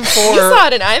 2004. You saw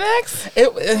it in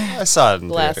IMAX? I saw it in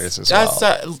Bless. theaters as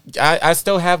well. I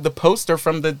still have the poster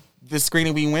from the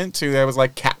screening we went to that was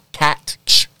like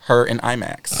her in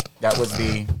IMAX. That was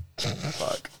the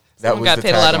fuck. That Someone got the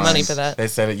paid a lot of tagline. money for that. They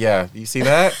said it. Yeah, you see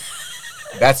that?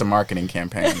 That's a marketing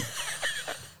campaign.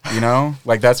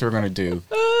 Like that's what we're gonna do.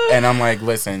 And I'm like,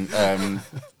 listen,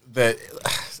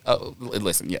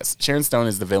 listen, yes, Sharon Stone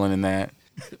is the villain in that.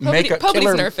 Nobody's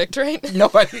killer- nerfed, right?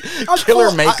 Nobody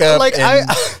killer makeup.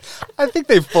 I think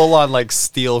they full on like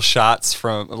steal shots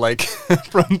from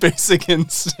from Basic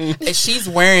Instinct. And she's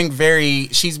wearing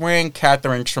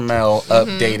Catherine Trammell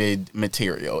updated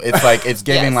material. It's like it's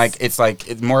giving Yes. it's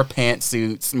more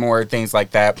pantsuits, more things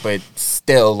like that, but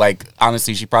still like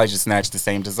honestly she probably just snatched the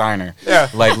same designer. Yeah.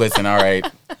 Like listen, all right.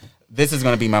 This is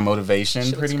gonna be my motivation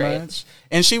She was pretty great. much.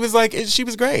 And she was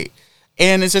great.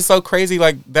 And it's just so crazy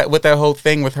like that with that whole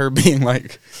thing with her being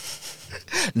like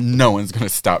no one's going to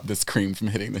stop this cream from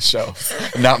hitting the shelves.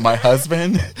 Not my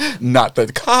husband, not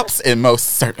the cops, and most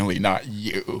certainly not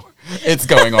you. It's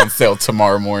going on sale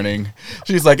tomorrow morning.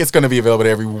 She's like, it's going to be available to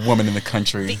every woman in the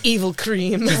country. Evil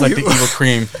cream. She's like, the evil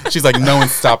cream. She's like, no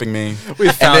one's stopping me. We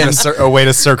found a way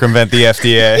to circumvent the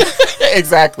FDA.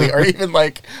 Exactly. Or even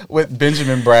like with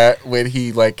Benjamin Bratt, when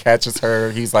he like catches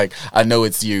her, he's like, I know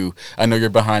it's you. I know you're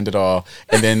behind it all.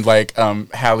 And then like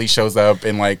Hallie shows up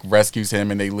and like rescues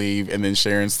him and they leave. And then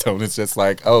Sharon Stone is just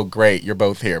like, oh, great. You're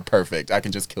both here. Perfect. I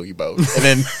can just kill you both. And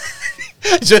then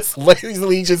just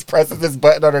lazily just presses this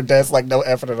button on her desk like no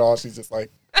effort at all. She's just like,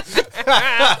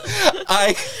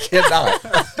 I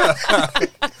cannot.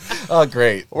 Oh,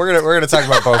 great. We're gonna talk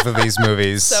about both of these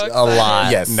movies So a excited.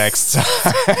 lot Yes. next time.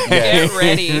 Get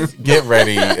ready. Get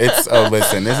ready. It's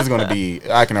listen, this is going to be,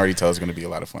 I can already tell it's going to be a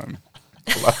lot of fun.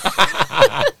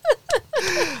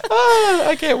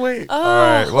 I can't wait. All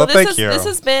right. Well, thank you. This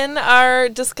has been our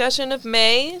discussion of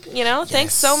May. You know,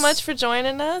 thanks so much for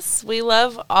joining us. We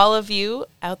love all of you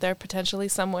out there, potentially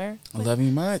somewhere. I love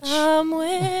you much.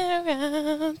 Somewhere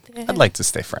out there. I'd like to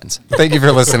stay friends. Thank you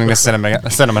for listening to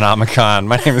Cinemanomicon.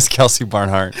 My name is Kelsey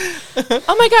Barnhart.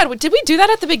 Oh my God, did we do that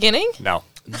at the beginning? No.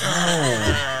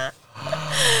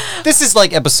 This is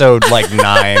like episode like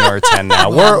 9 or 10 now.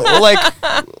 We're like,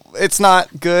 it's not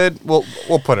good. We'll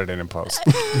put it in post.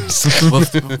 We'll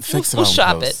fix it We'll on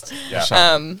shop post. it. Yeah.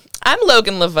 I'm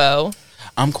Logan Laveau.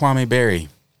 I'm Kwame Berry.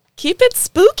 Keep it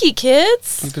spooky,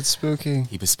 kids. Keep it spooky.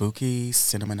 Keep it spooky,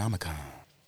 Cinemanomicon.